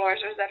and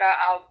influencers that are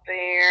out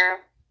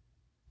there.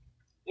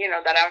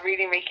 That are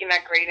really making a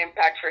great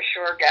impact for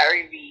sure.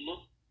 Gary V.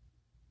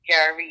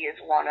 Gary V is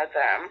one of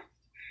them.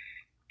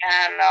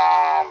 And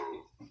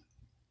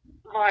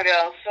what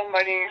else?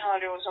 Somebody in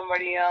Hollywood,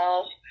 somebody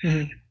else.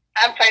 Mhm.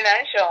 I'm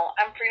financial.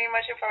 I'm pretty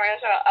much in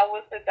financial. I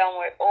will sit down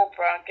with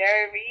Oprah,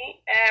 Gary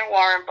V, and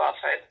Warren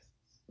Buffett.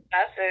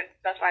 That's it.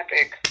 That's my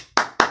pick.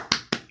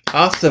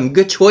 Awesome.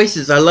 Good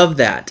choices. I love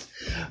that.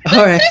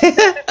 All right.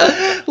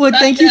 Well,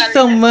 thank you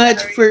so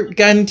much for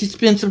getting to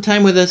spend some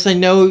time with us. I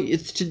know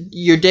it's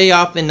your day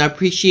off, and I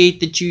appreciate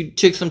that you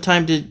took some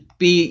time to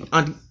be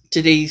on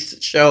today's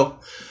show.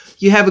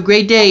 You have a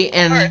great day,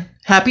 and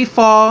happy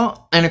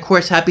fall, and of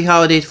course, happy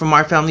holidays from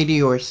our family to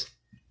yours.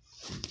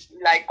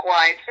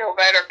 Likewise. Feel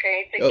better,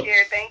 okay? Take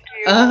care. Thank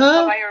you.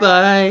 Bye-bye.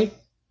 Bye.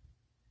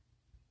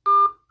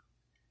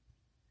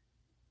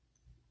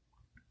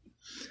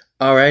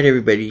 All right,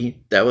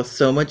 everybody. That was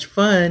so much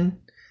fun.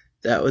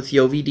 That was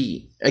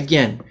YoVD.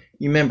 Again,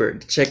 remember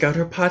to check out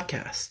her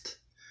podcast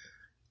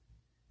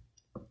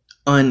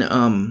on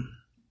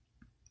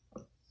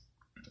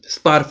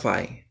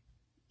Spotify,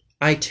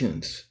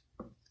 iTunes.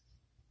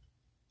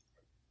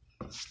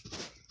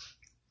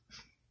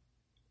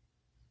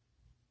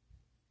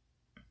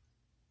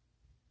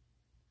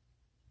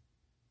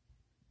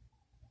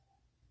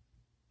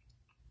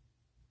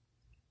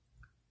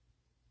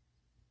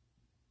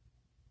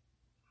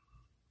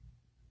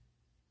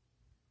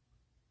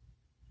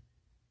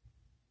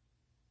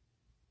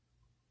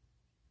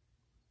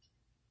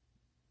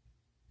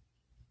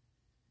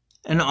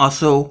 And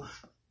also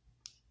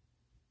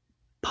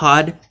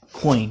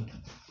Podcoin.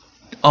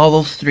 All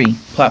those 3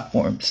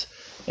 platforms.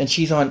 And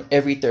she's on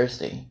every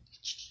Thursday.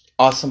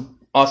 Awesome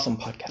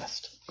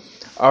podcast.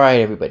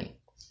 Alright, everybody.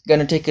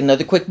 Gonna take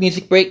another quick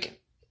music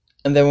break.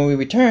 And then when we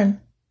return,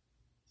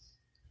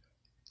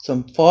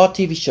 some fall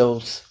TV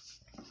shows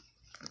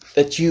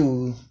that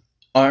you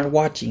aren't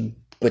watching,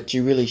 but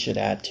you really should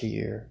add to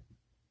your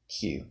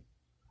queue.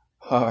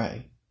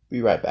 Alright,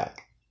 be right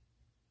back.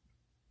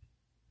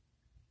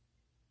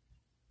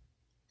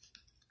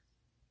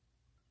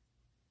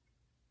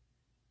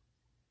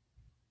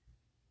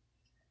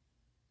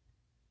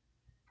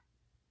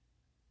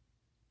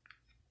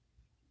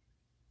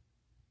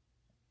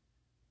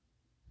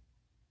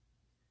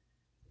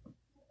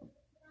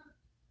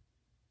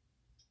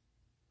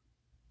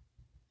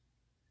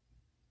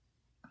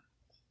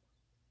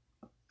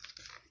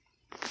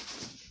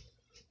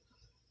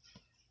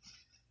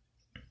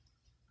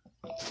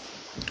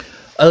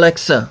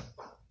 Alexa,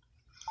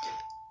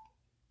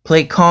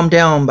 play Calm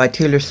Down by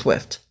Taylor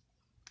Swift.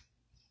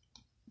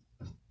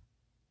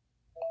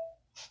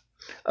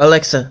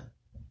 Alexa,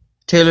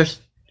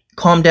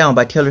 Calm Down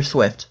by Taylor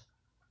Swift.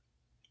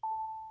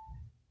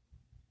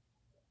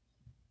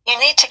 You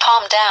Need to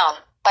Calm Down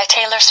by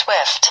Taylor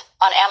Swift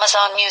on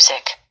Amazon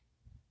Music.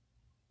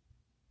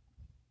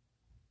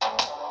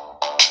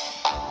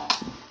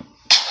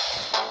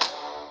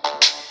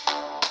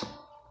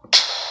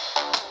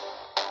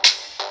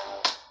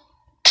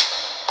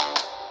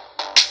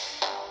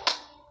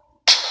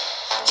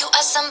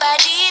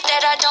 Somebody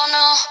that I don't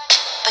know,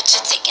 but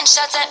you're taking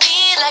shots at me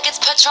like it's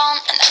Patron,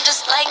 and I'm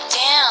just like,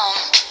 damn,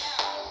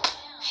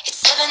 it's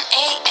 7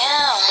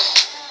 a.m.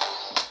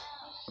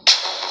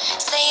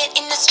 Say it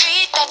in the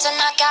street, that's a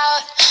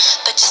knockout,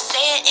 but you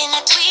say it in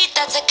a tweet,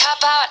 that's a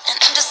cop-out, and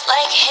I'm just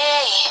like,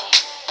 hey,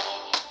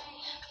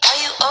 are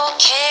you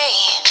okay?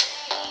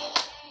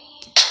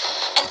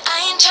 And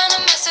I ain't trying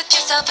to mess with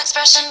your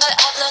self-expression, but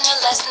I've learned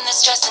a lesson that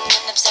stressing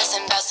and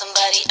obsessing about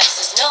somebody else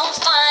is no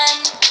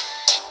fun.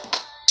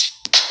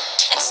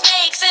 And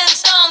snakes and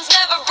stones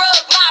never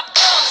broke my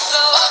bones, so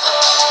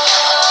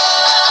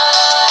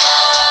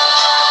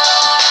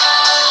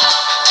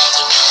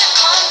you need to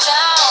calm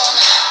down.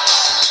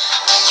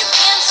 You're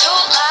being too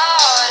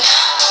loud,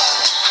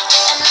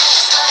 and I'm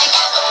just like,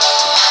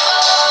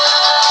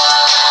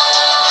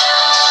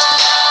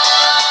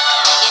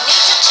 you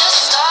need to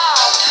just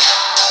stop.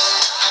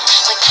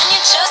 Like, can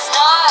you just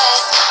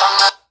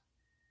not?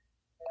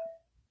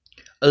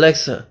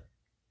 Alexa,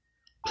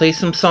 play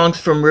some songs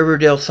from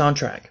Riverdale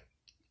soundtrack.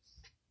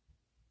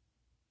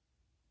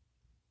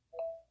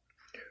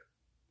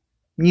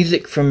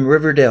 Music from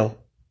Riverdale.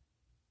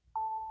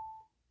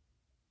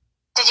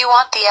 Did you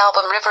want the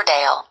album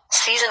Riverdale,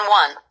 Season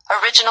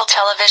 1, original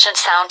television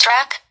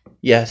soundtrack?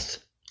 Yes.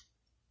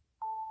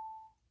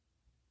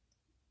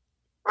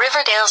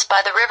 Riverdale's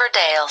by the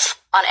Riverdales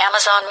on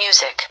Amazon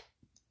Music.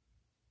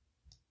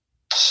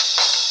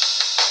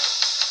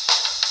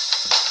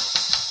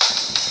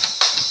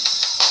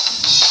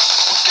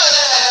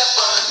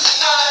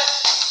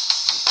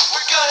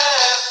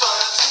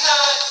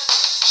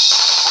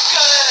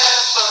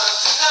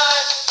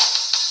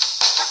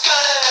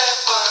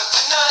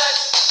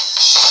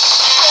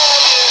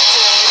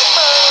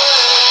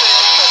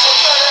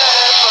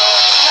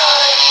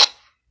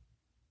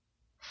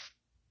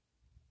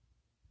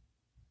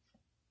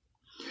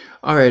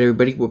 Alright,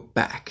 everybody, we're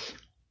back.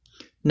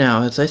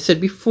 Now, as I said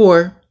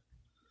before,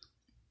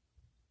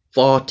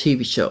 fall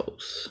TV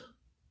shows.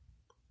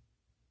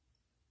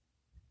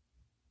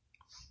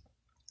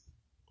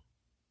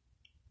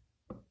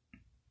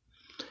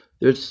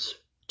 There's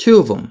two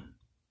of them.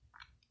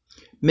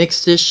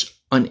 Mixed-ish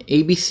on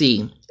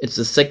ABC. It's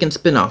the second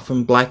spinoff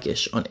from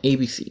Blackish on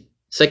ABC.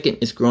 Second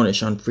is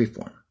Grownish on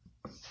Freeform.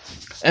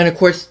 And of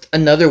course,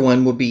 another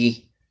one will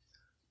be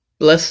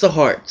Bless the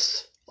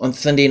Hearts on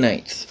Sunday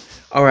nights.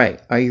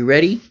 Alright, are you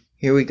ready?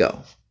 Here we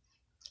go.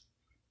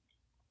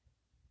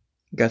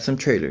 Got some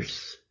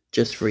trailers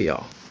just for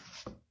y'all.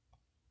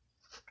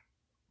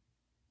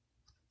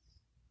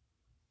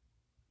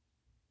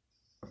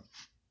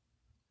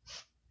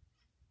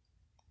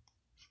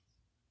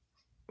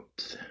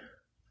 Oops.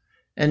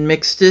 And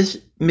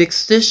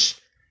Mixed-ish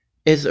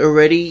is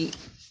already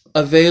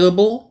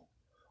available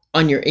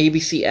on your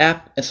ABC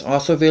app. It's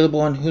also available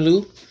on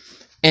Hulu.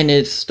 And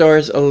it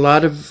stars a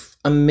lot of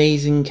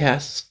amazing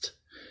cast.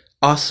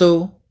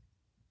 Also,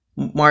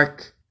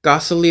 Mark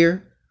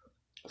Gosselaar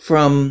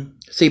from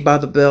Saved by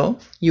the Bell.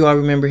 You all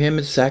remember him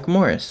as Zach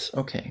Morris.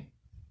 Okay.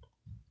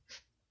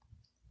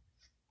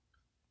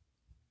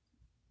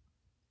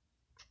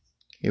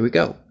 Here we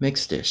go.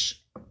 Mixed-ish.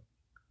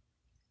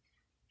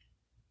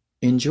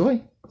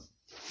 Enjoy.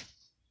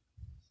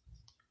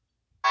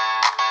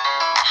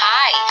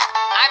 Hi,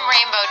 I'm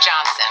Rainbow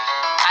Johnson.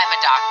 I'm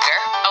a doctor,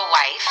 a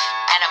wife,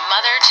 and a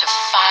mother to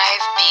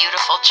 5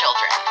 beautiful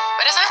children.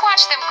 But as I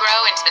watched them grow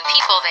into the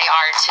people they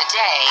are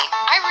today,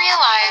 I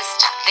realized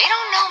they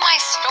don't know my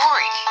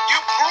story.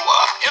 You grew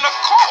up in a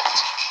cult.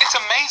 It's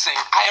amazing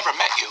I ever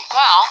met you.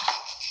 Well,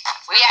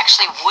 we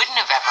actually wouldn't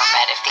have ever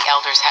met if the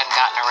elders hadn't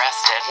gotten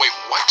arrested. Wait,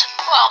 what?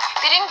 Well,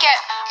 they didn't get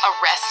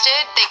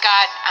arrested. They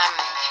got,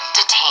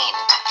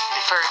 detained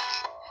for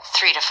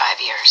 3 to 5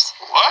 years.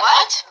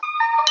 What?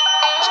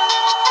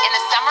 In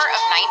the summer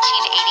of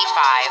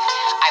 1985,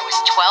 I was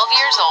 12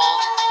 years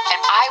old,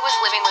 and I was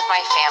living with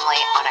my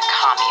family on a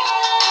commune.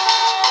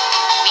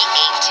 We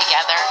ate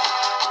together,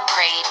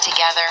 prayed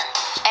together,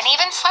 and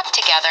even slept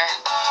together.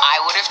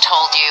 I would have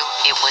told you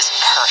it was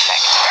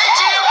perfect.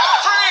 ATF,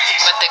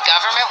 freeze! But the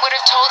government would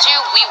have told you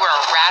we were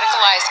a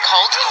radicalized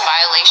cult in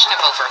violation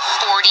of over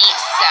 47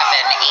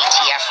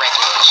 ATF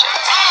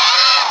regulations.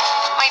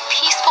 My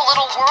peaceful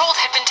little world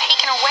had been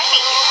taken away.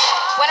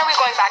 When are we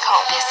going back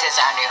home? This is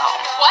our new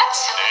home. What?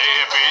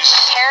 Hey, hippies.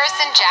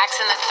 Harrison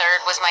Jackson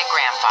III was my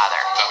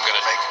grandfather. I'm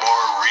gonna make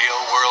more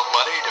real-world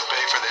money to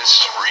pay for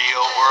this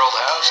real-world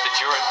house that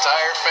your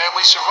entire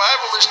family's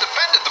survival is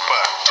dependent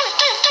upon.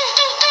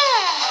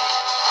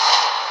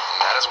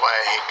 That is why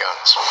I hate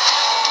guns.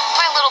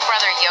 My little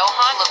brother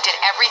Johan looked at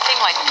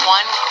everything like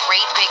one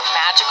great big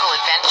magical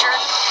adventure.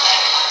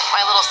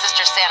 My little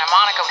sister Santa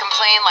Monica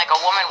complained like a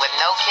woman with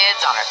no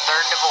kids on her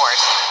 3rd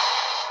divorce,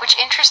 which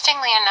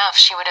interestingly enough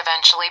she would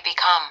eventually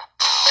become.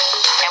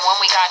 And when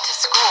we got to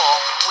school,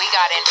 we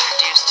got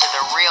introduced to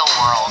the real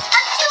world.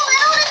 I'm too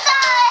little to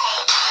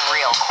die.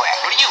 Real quick.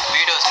 What are you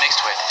weirdos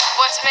mixed with?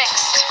 What's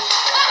mixed?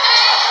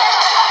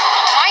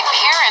 My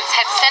parents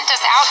had sent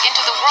us out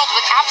into the world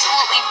with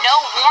absolutely no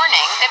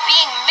warning that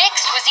being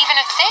mixed was even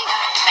a thing.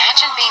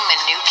 Imagine being the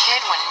new kid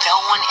when no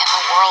one in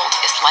the world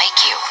is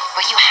like you.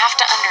 But you have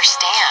to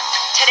understand,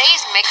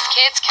 today's mixed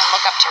kids can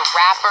look up to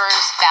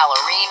rappers,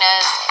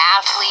 ballerinas,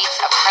 athletes,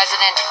 a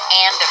president,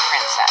 and a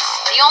princess.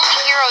 The only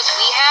heroes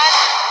we had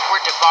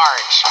were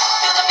DeBarge.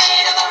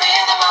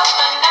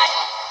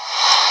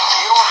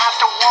 You don't have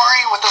to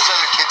worry what those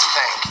other kids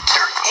think.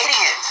 They're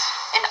idiots.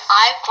 And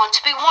I want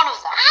to be one of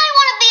them. I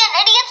want to be an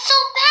idiot so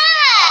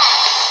bad.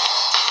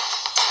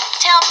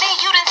 Tell me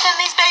you didn't send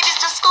these babies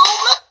to school.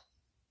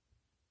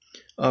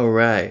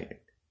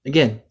 Alright.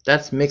 Again,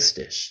 that's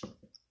Mixed-ish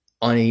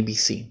on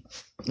ABC.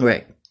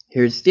 Alright,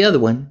 here's the other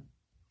one.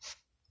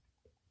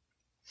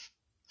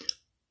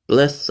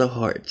 Bless the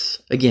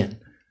Hearts.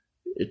 Again,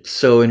 it's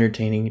so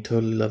entertaining. I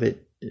totally love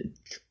it.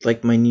 It's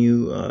like my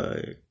new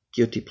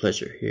guilty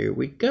pleasure. Here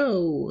we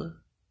go.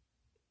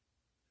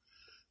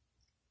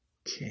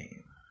 Okay.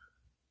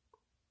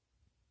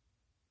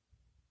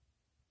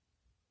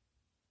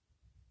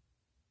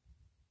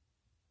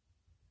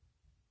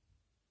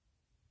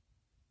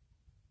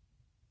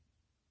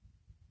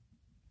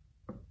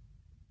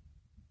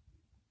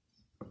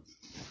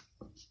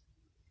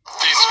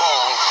 This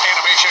fall,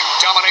 animation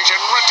domination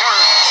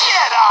returns.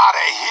 Get out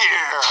of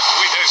here.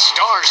 With a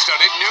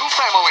star-studded new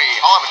family.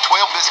 I'll have a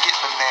 12-biscuit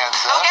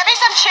bonanza. Oh, get me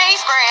some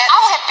cheese bread.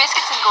 I'll have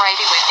biscuits and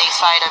gravy with a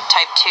side of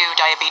type 2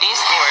 diabetes.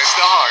 Bless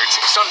the Hearts.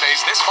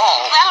 Sundays this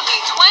fall. That'll be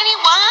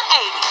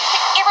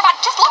 $21.80. Everybody,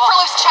 just look for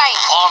loose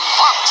change. On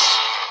Fox.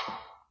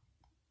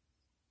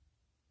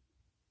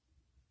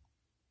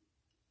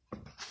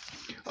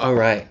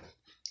 Alright.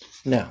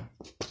 Now,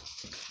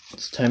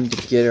 it's time to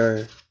get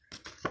our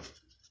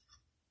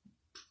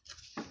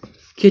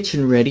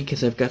kitchen ready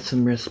because I've got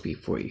some recipe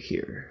for you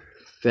here.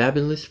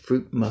 Fabulous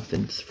fruit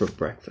muffins for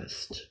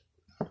breakfast.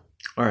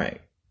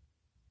 Alright.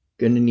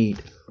 Gonna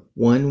need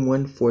 1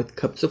 1/4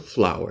 cups of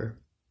flour,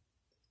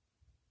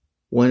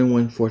 1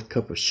 1/4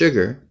 cup of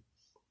sugar,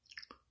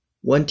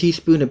 1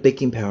 teaspoon of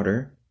baking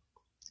powder,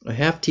 a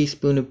half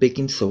teaspoon of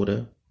baking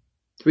soda,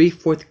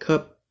 3/4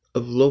 cup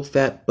of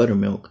low-fat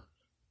buttermilk,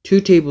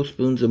 2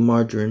 tablespoons of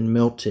margarine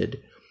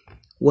melted,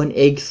 1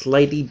 egg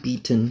slightly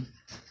beaten,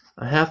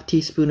 a half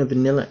teaspoon of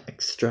vanilla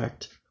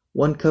extract,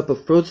 1 cup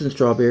of frozen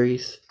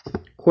strawberries,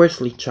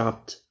 coarsely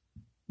chopped,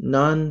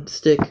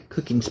 non-stick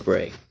cooking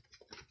spray.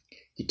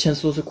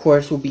 Utensils, of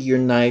course, will be your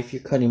knife,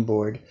 your cutting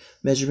board,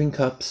 measuring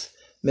cups,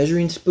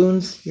 measuring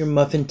spoons, your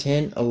muffin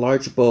tin, a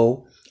large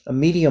bowl, a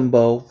medium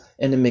bowl,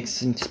 and a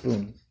mixing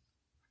spoon.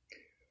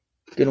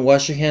 You're going to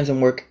wash your hands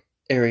in work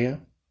area.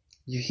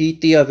 You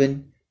heat the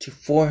oven to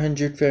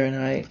 400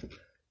 Fahrenheit.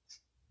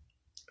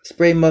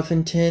 Spray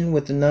muffin tin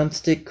with the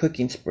non-stick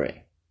cooking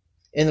spray.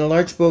 In a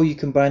large bowl, you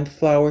combine the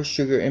flour,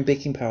 sugar, and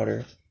baking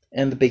powder,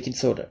 and the baking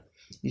soda.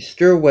 You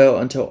stir well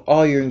until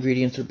all your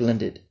ingredients are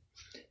blended.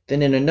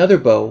 Then in another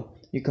bowl,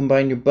 you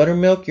combine your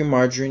buttermilk, your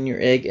margarine,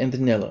 your egg, and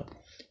vanilla.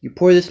 You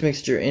pour this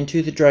mixture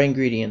into the dry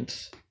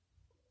ingredients.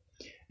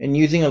 And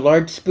using a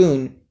large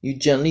spoon, you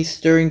gently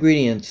stir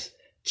ingredients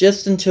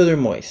just until they're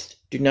moist.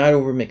 Do not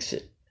overmix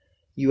it.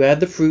 You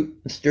add the fruit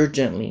and stir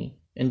gently,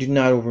 and do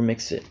not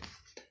overmix it.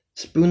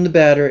 Spoon the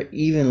batter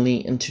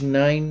evenly into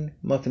 9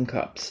 muffin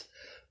cups.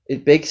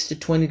 It bakes to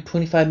 20 to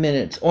 25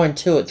 minutes or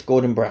until it's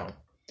golden brown.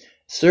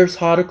 Serves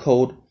hot or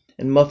cold,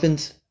 and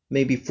muffins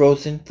may be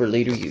frozen for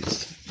later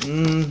use.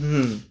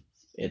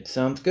 It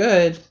sounds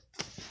good.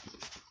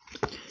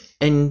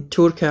 And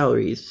total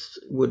calories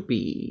would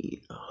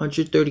be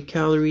 130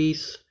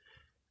 calories.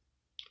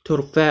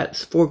 Total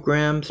fats 4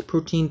 grams,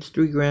 proteins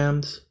 3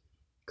 grams,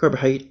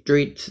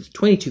 carbohydrates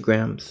 22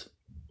 grams,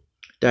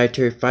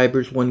 dietary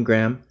fibers 1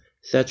 gram,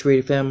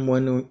 saturated fat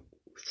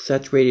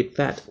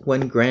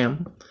 1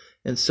 gram,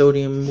 and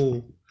sodium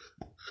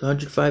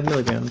 105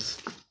 milligrams.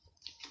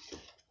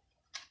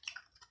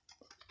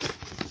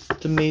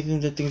 It's amazing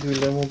the things we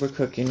learn when we're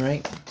cooking,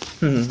 right?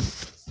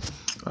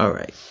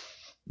 Alright.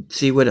 Let's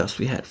see what else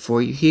we had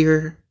for you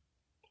here.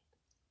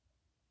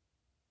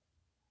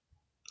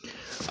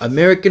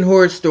 American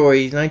Horror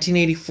Story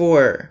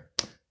 1984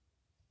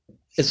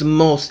 is the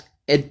most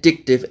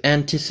addictive,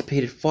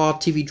 anticipated fall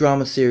TV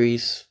drama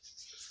series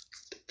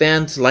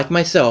fans like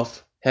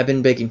myself have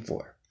been begging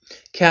for.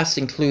 Cast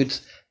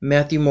includes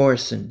Matthew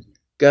Morrison,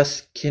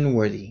 Gus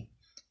Kenworthy,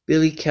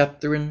 Billy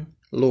Catherine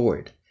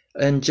Lord,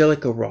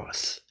 Angelica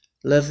Ross,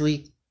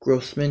 Leslie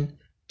Grossman,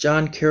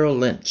 John Carroll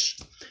Lynch.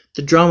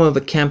 The drama of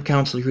a camp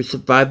counselor who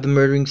survived the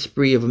murdering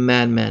spree of a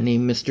madman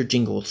named Mr.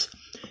 Jingles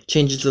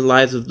changes the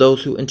lives of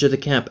those who enter the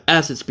camp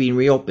as it's being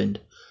reopened.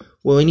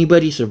 Will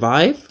anybody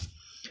survive?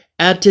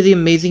 Add to the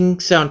amazing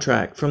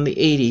soundtrack from the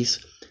 80s.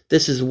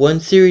 This is one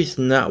series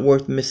not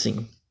worth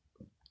missing.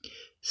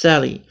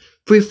 Sadly,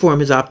 Freeform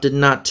has opted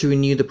not to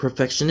renew The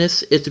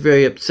Perfectionists. It's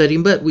very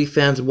upsetting, but we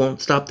fans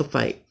won't stop the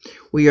fight.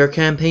 We are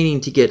campaigning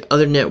to get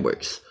other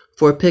networks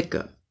for a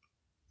pickup.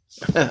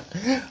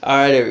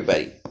 Alright,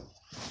 everybody.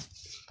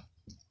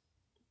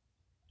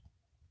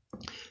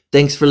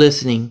 Thanks for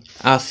listening.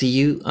 I'll see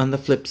you on the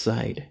flip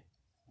side.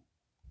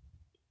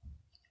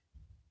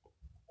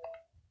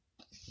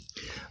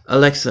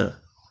 Alexa,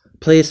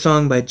 play a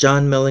song by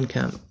John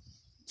Mellencamp.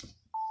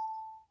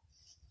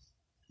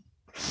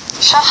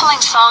 Shuffling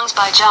songs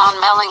by John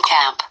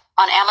Mellencamp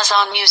on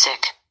Amazon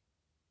Music.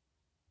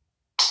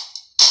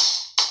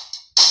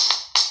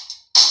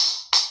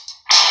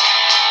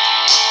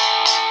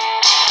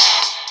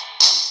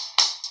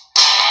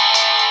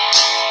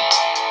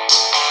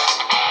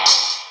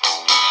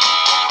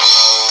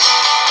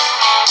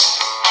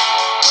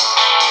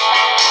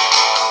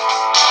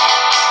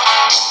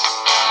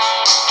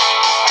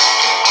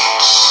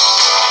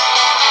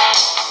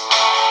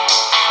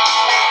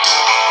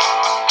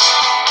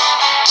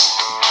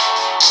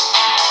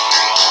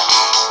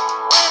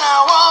 When I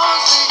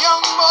was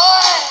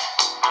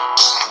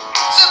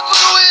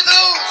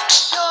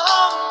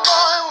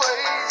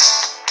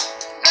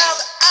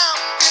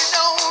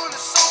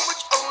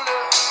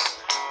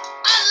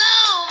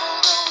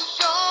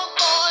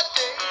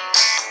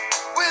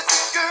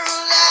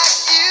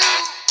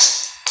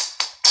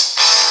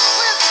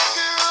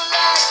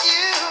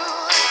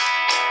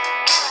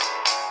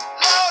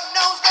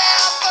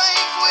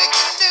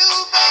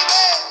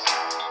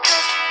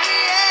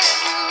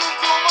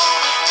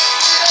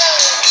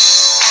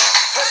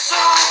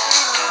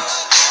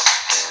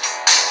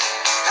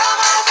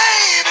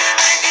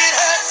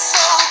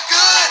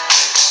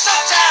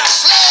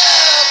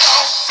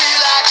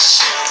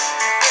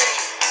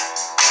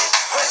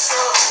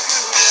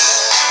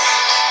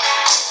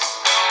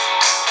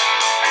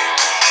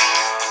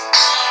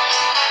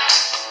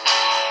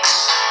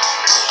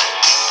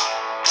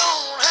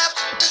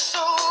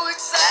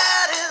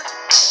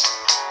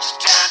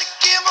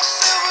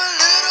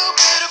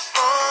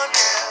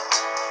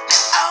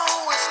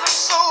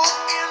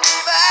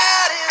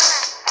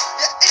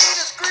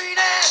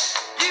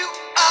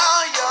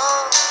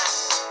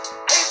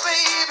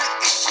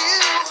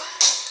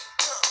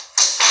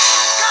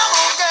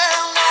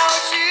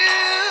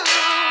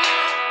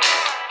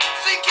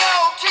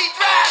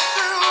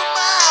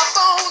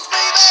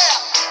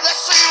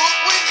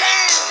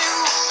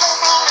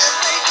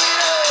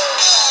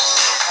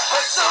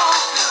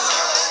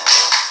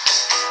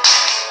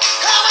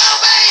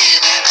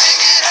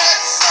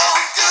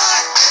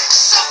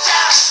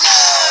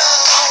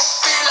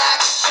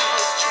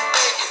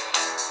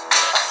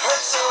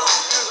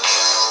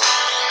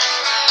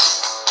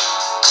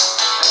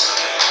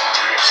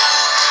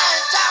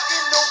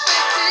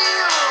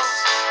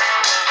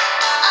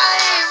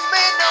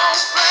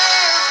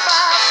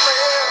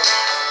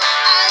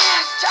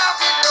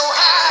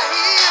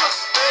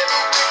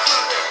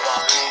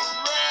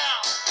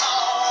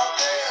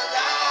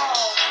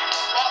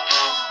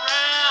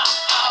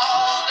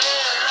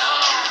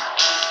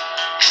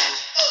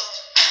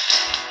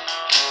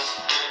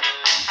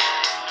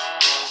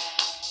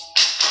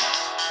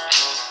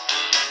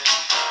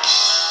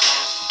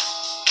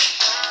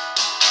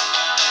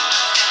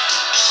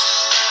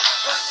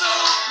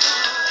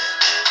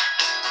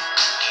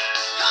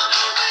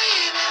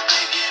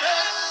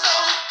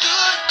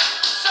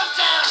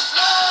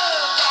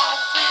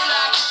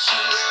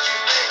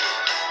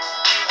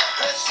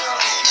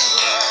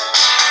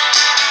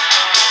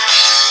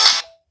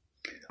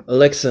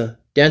Alexa,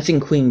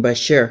 Dancing Queen by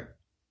Cher.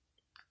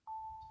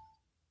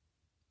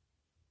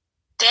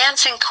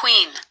 Dancing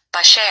Queen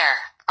by Cher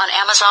on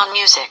Amazon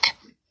Music.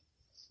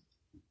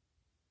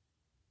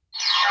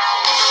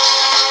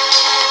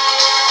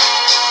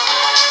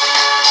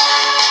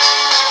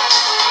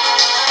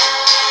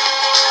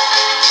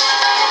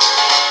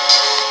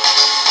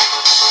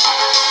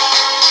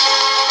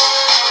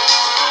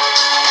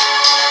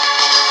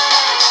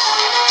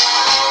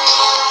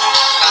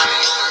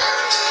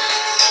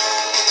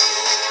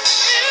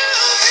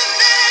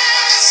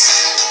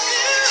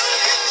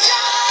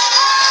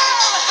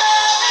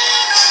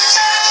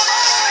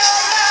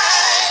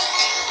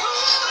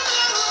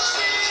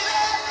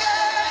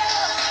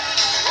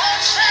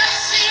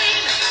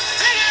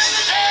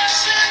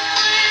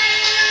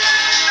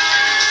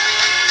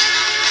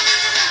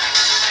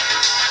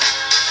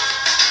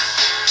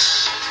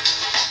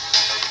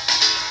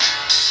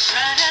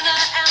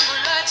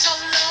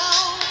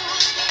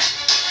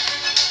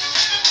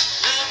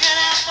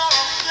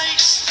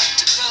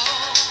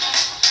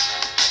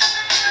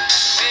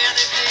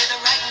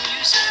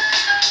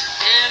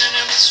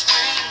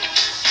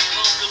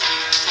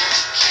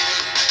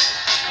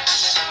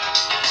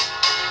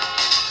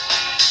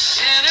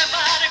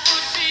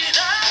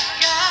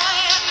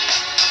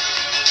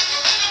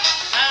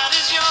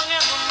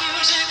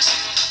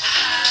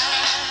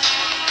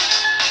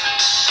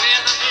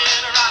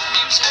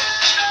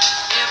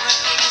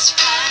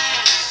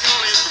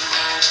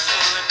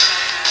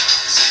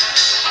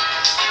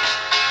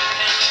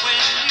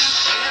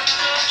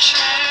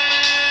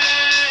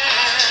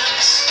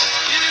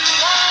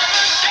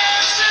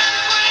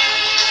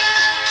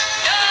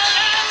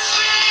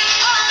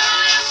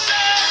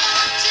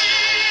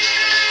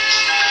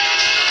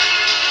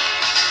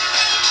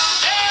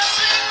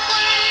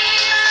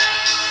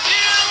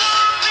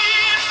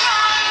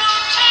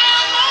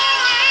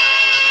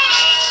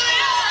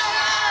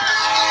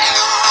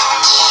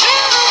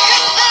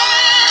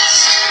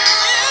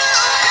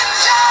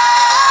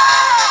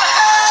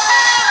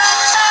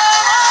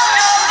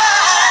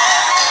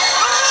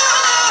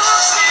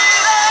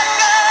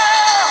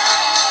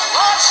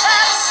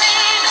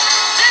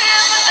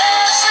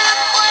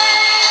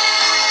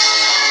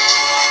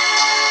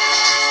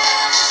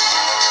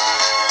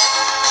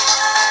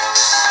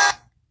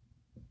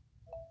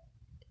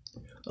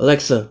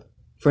 Alexa,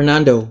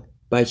 Fernando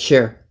by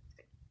Cher.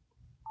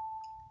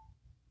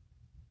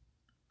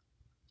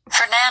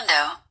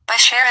 Fernando by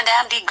Cher and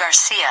Andy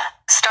Garcia,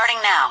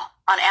 starting now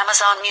on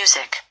Amazon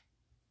Music.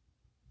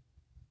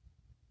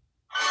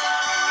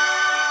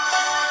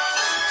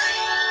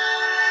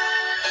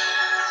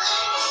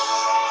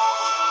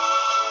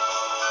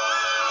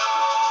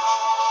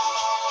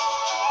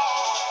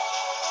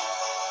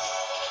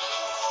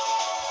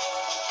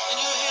 Can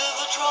you hear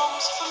the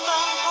drums,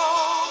 Fernando?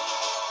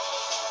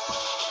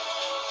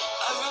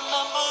 I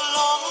remember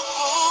long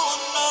ago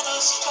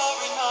another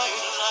starry night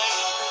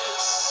like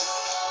this.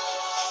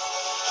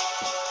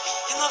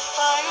 In the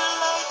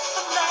firelight,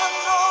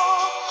 Fernando,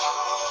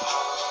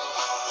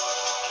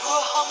 you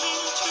were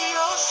humming to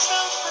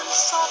yourself and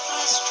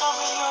softly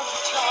strumming your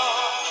guitar.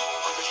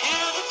 I could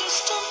hear the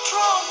distant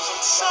drums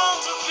and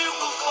sounds of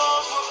bugle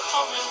calls were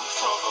coming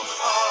from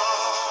afar.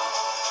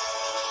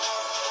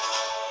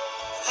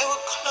 They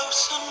were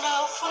closer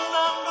now,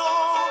 Fernando.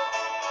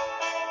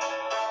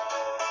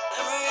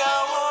 Every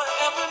hour,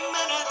 every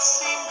minute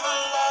seemed to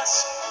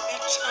last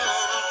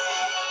eternally.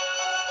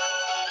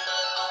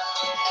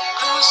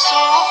 I was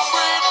so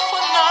afraid,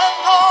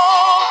 Fernando.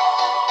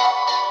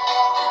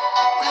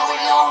 We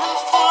were young and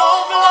full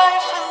of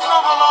life, and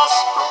none of us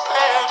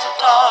prepared to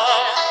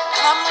die.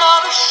 And I'm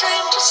not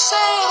ashamed to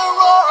say the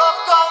roar of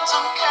guns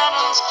and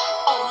cannons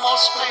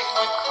almost made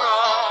me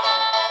cry.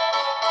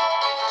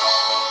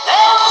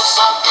 There was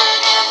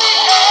something in the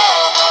air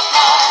that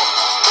night.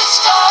 The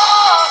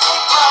stars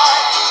were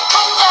bright,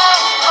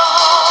 Fernando.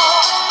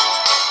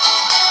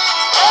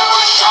 They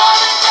were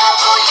shining down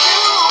for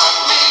you and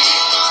me,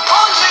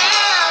 for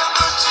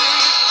liberty,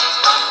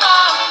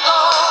 Fernando.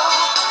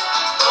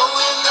 Though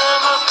we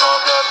never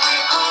thought that we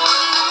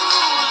could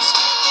lose,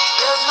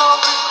 there's no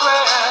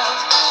regret.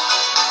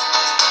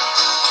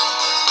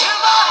 If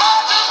I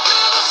had to do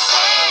the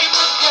same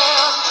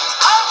again,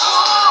 I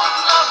would,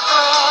 my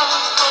friend,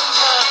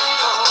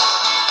 Fernando.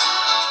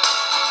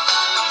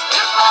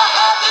 If I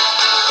had to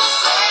do the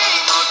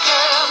same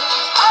again,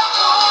 I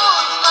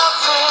would, my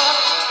friend,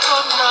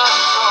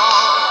 Fernando.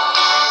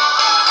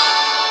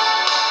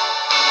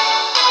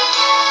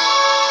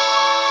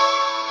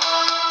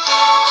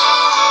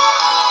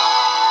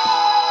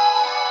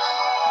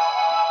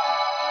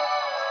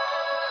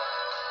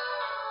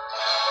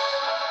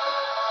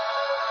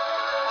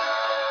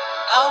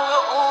 Now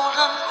we're old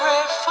and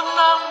gray,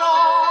 Fernando.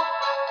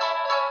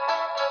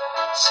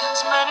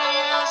 Since many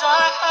years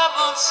I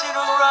haven't seen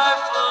a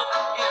rifle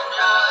in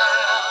your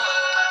hand.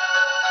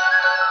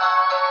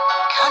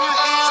 Can you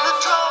hear the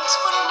drums,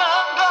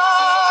 Fernando?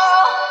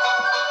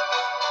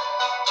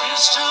 Do you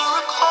still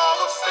recall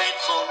the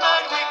fateful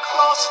night we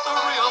crossed the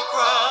Rio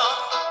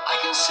Grande? I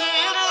can see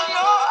it in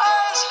your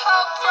eyes,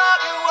 how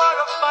proud you are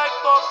to fight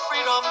for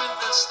freedom in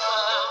this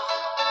land.